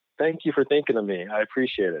 Thank you for thinking of me. I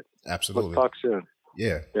appreciate it. Absolutely. Let's talk soon.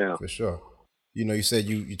 Yeah, for sure. You said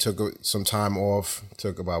you took some time off,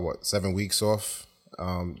 took about 7 weeks off,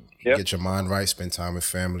 get your mind right, spend time with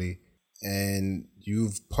family. And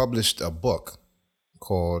you've published a book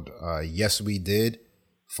called Yes, We Did,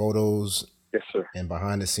 Photos and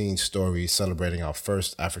Behind the Scenes Stories Celebrating Our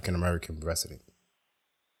First African American President.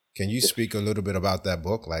 Can you speak a little bit about that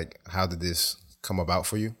book? Like, how did this come about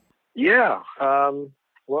for you? Yeah.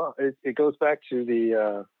 Well, it goes back to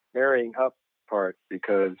the marrying up part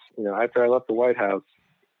because, after I left the White House,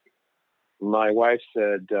 my wife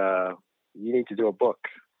said, you need to do a book.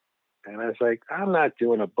 And I was like, I'm not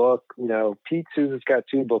doing a book. Pete Souza's got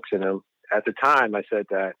 2 books in him. At the time, I said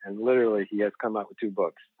that, and literally he has come out with 2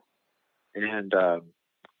 books. And I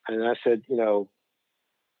said,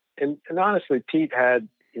 and honestly, Pete had,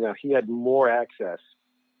 he had more access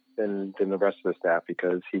than the rest of the staff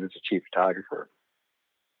because he was the chief photographer.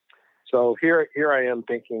 So here I am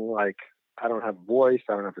thinking like, I don't have a voice,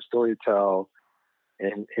 I don't have a story to tell.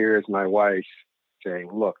 And here's my wife saying,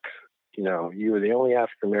 look, you were the only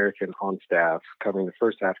African-American on staff covering the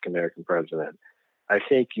first African-American president. I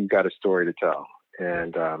think you've got a story to tell.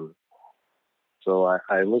 And so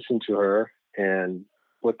I listened to her, and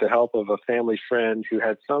with the help of a family friend who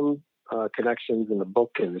had some connections in the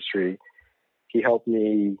book industry, he helped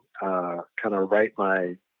me kind of write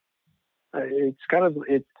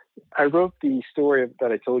I wrote the story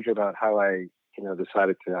that I told you about how I,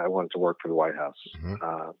 decided I wanted to work for the White House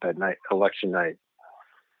that night, election night.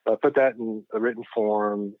 So I put that in a written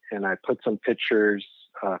form, and I put some pictures,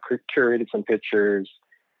 curated some pictures,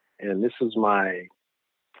 and this is my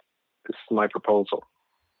proposal.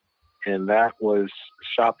 And that was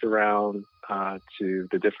shopped around to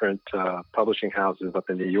the different publishing houses up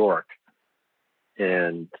in New York.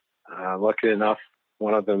 And luckily enough,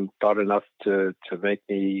 one of them thought enough to make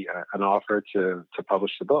me an offer to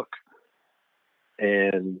publish the book.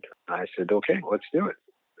 And I said, okay, let's do it.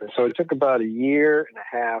 And so it took about 1.5 years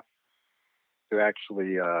to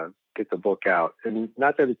actually get the book out. And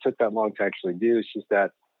not that it took that long to actually do, it's just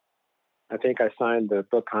that I think I signed the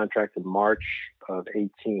book contract in March of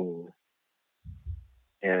 18,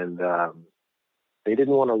 and they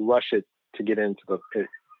didn't want to rush it to get it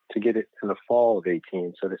in the fall of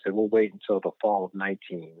 18. So they said, we'll wait until the fall of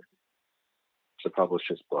 19 to publish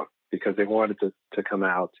this book, because they wanted to come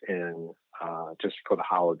out in just for the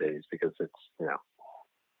holidays, because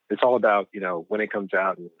it's all about, when it comes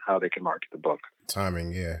out and how they can market the book.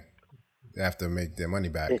 Timing, yeah. They have to make their money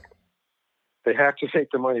back. They have to take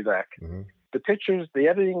the money back. Mm-hmm. The pictures, the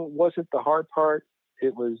editing wasn't the hard part.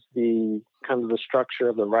 It was the kind of the structure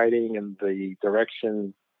of the writing and the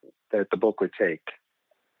direction that the book would take.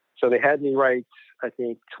 So they had me write, I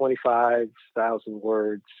think, 25,000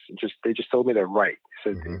 words. They just told me to write.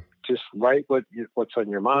 So mm-hmm. just write what's on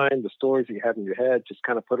your mind, the stories that you have in your head. Just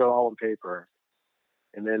kind of put it all on paper.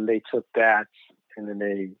 And then they took that, and then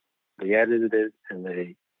they edited it, and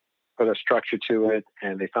they put a structure to it,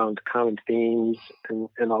 and they found common themes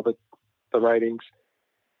in all the writings.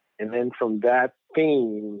 And then from that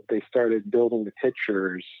theme, they started building the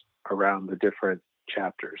pictures around the different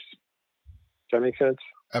chapters. Does that make sense?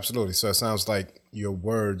 Absolutely. So it sounds like your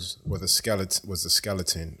words were the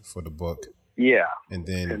skeleton for the book. Yeah. And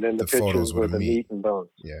then the photos were the meat and bones.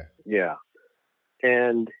 Yeah. Yeah.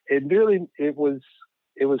 And it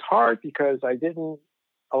was hard, because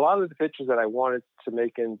a lot of the pictures that I wanted to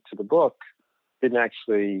make into the book didn't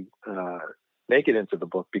actually make it into the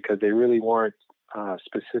book, because they really weren't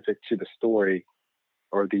specific to the story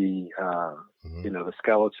or the the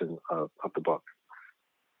skeleton of the book.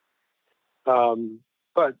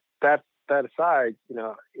 But that aside,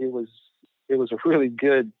 it was a really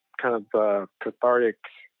good kind of cathartic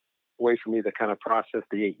way for me to kind of process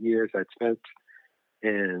the 8 years I'd spent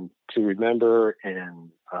and to remember.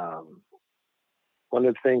 And one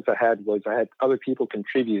of the things I had other people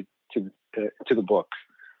contribute to the book.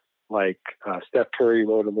 Like Steph Curry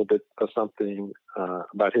wrote a little bit of something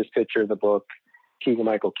about his picture in the book.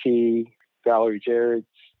 Keegan-Michael Key, Valerie Jarrett,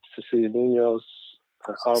 Cecilia Munoz,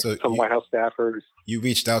 some White House staffers. You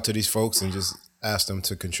reached out to these folks and just asked them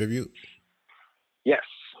to contribute? Yes.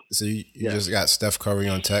 So you just got Steph Curry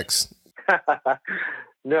on text?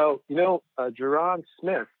 No, Jerron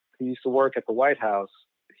Smith, who used to work at the White House,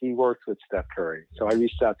 he worked with Steph Curry. So I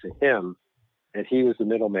reached out to him, and he was the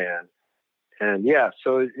middleman. And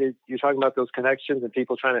so you're talking about those connections and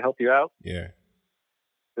people trying to help you out? Yeah.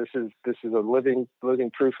 This is a living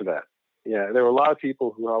proof of that. Yeah, there were a lot of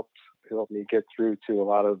people who helped me get through to a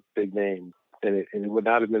lot of big names, and it would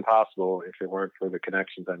not have been possible if it weren't for the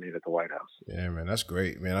connections I made at the White House. Yeah, man, that's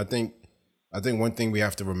great, man. I think one thing we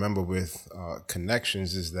have to remember with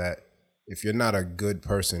connections is that if you're not a good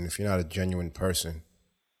person, if you're not a genuine person,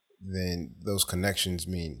 then those connections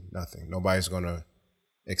mean nothing. Nobody's going to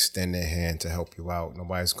extend their hand to help you out.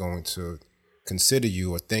 Nobody's going to consider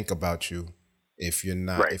you or think about you if you're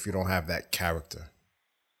not, right. If you don't have that character,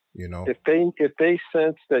 If they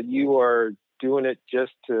sense that you are doing it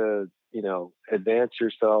just to, advance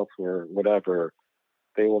yourself or whatever,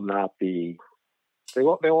 they will not be. They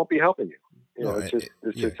won't be helping you.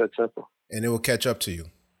 It's just that simple. And it will catch up to you.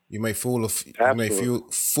 You may fool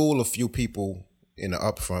a few people in the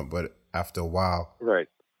upfront, but after a while, right,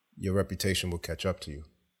 your reputation will catch up to you.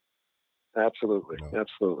 Absolutely.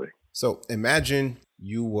 Absolutely. So imagine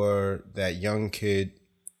you were that young kid,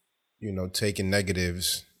 taking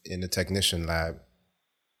negatives in the technician lab,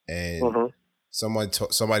 and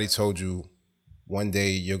somebody told you one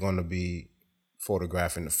day you're going to be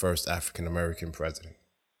photographing the first African American president.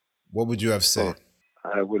 What would you have said?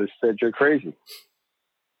 I would have said you're crazy.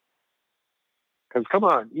 Because come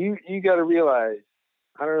on, you got to realize,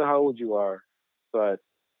 I don't know how old you are, but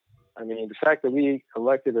I mean, the fact that we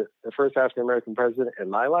elected the first African American president in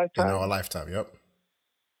my lifetime. In our lifetime, yep.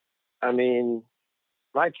 I mean,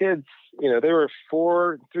 my kids, they were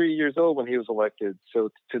 3 years old when he was elected. So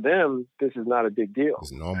to them, this is not a big deal.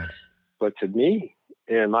 It's normal. But to me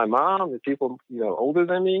and my mom and people, older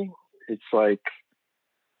than me, it's like,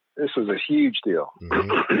 this was a huge deal.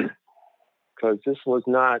 Because this was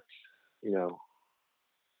not,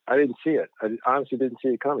 I didn't see it. I honestly didn't see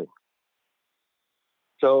it coming.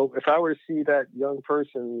 So if I were to see that young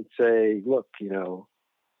person say, look, you're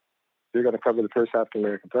going to cover the first African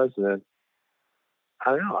American president,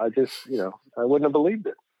 I don't know. I just, I wouldn't have believed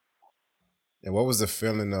it. And what was the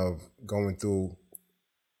feeling of going through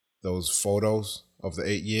those photos of the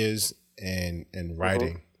 8 years and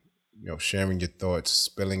writing, sharing your thoughts,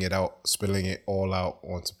 spilling it all out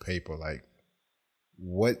onto paper? Like,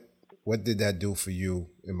 what did that do for you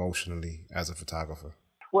emotionally as a photographer?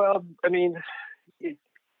 Well, I mean,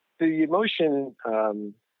 the emotion,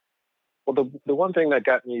 the one thing that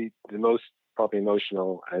got me the most probably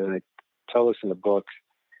emotional, and I tell this in the book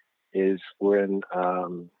is when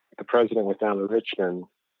the president went down to Richmond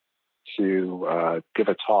to give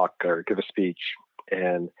a talk or give a speech.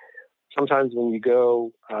 And sometimes when you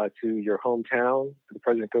go to your hometown, the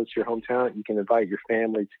president goes to your hometown, you can invite your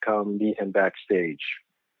family to come meet him backstage,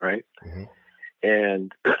 right? Mm-hmm.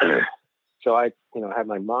 And so I had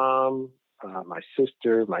my mom, my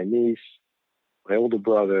sister, my niece, my older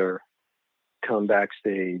brother come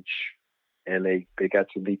backstage, and they got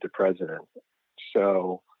to meet the president.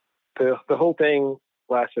 So the whole thing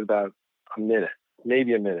lasted about a minute,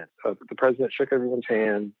 maybe a minute. The president shook everyone's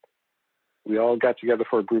hand. We all got together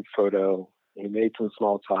for a group photo. He made some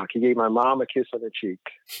small talk. He gave my mom a kiss on the cheek.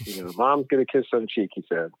 Mom's get a kiss on the cheek, he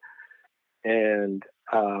said. And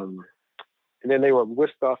then they were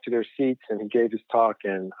whisked off to their seats, and he gave his talk,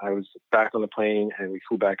 and I was back on the plane, and we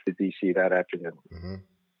flew back to D.C. that afternoon. Mm-hmm.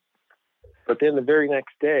 But then the very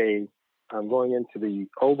next day, I'm going into the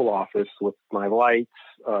Oval Office with my lights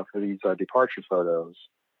for these departure photos,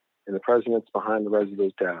 and the president's behind the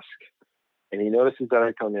resident's desk. And he notices that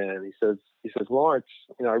I come in, and he says, Lawrence,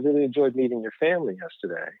 I really enjoyed meeting your family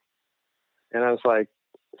yesterday. And I was like,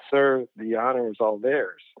 sir, the honor is all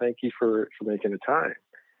theirs. Thank you for making the time.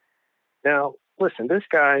 Now, listen, this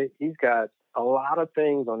guy, he's got a lot of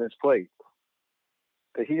things on his plate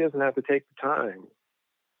that he doesn't have to take the time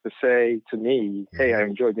to say to me, hey, I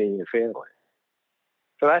enjoyed meeting your family.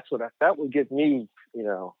 So that would get me,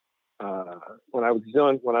 when I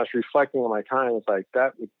was reflecting on my time, it's like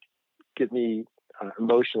that would get me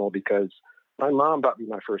emotional because my mom bought me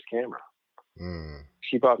my first camera. Mm.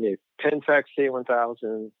 She bought me a Pentax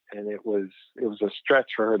K1000, and it was a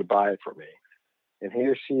stretch for her to buy it for me. And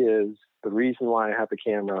here she is, the reason why I have the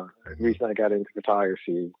camera, the reason I got into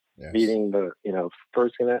photography, meeting the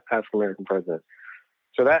first African American president.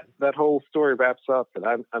 So that whole story wraps up, and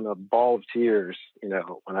I'm a ball of tears,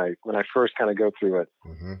 when I first kind of go through it.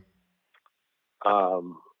 Mm-hmm.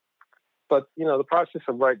 But the process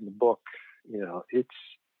of writing the book,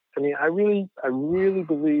 I really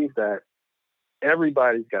believe that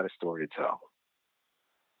everybody's got a story to tell,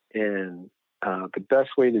 and the best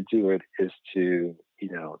way to do it is to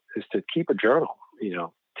keep a journal,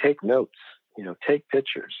 take notes, take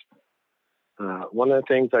pictures. One of the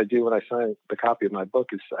things I do when I sign the copy of my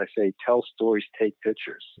book is I say, tell stories, take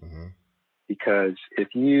pictures. Mm-hmm. Because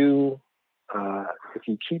if you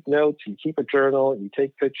keep notes, you keep a journal, you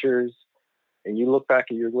take pictures, and you look back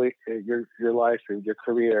at your life or your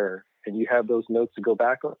career, and you have those notes to go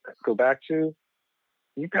back to,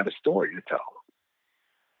 you've got a story to tell.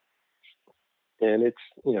 And it's,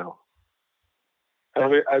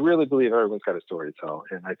 I really believe everyone's got a story to tell.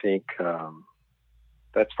 And I think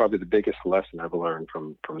that's probably the biggest lesson I've learned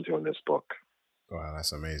from doing this book. Wow,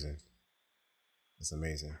 that's amazing. That's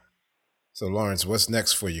amazing. So, Lawrence, what's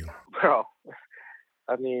next for you? Well,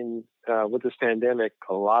 with this pandemic,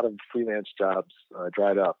 a lot of freelance jobs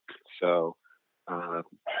dried up. So,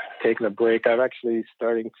 taking a break. I'm actually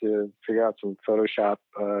starting to figure out some Photoshop,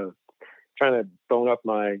 trying to bone up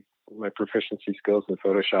my proficiency skills in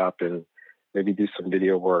Photoshop and maybe do some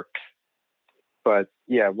video work. But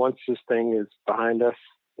yeah, once this thing is behind us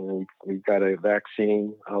and we've got a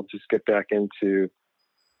vaccine, I'll just get back into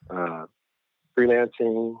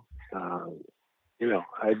freelancing.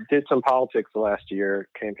 I did some politics the last year,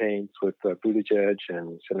 campaigns with Buttigieg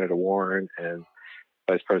and Senator Warren and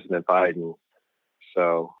Vice President Biden.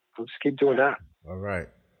 So I'll just keep doing that. All right.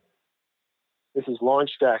 This is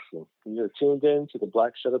Lawrence Jackson, and you're tuned in to the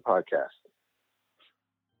Black Shutter Podcast.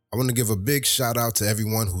 I want to give a big shout out to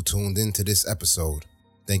everyone who tuned into this episode.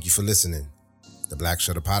 Thank you for listening. The Black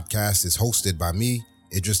Shutter Podcast is hosted by me,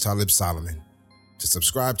 Idris Talib Solomon. To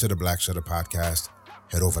subscribe to the Black Shutter Podcast,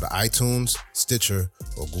 head over to iTunes, Stitcher,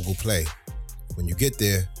 or Google Play. When you get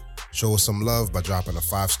there, show us some love by dropping a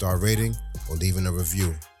 5-star rating or leaving a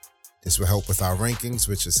review. This will help with our rankings,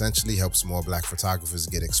 which essentially helps more Black photographers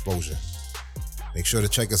get exposure. Make sure to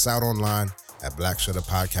check us out online at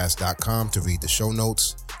blackshutterpodcast.com to read the show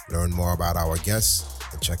notes, learn more about our guests,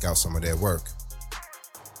 and check out some of their work.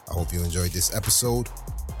 I hope you enjoyed this episode.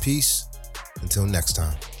 Peace. Until next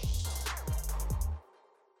time.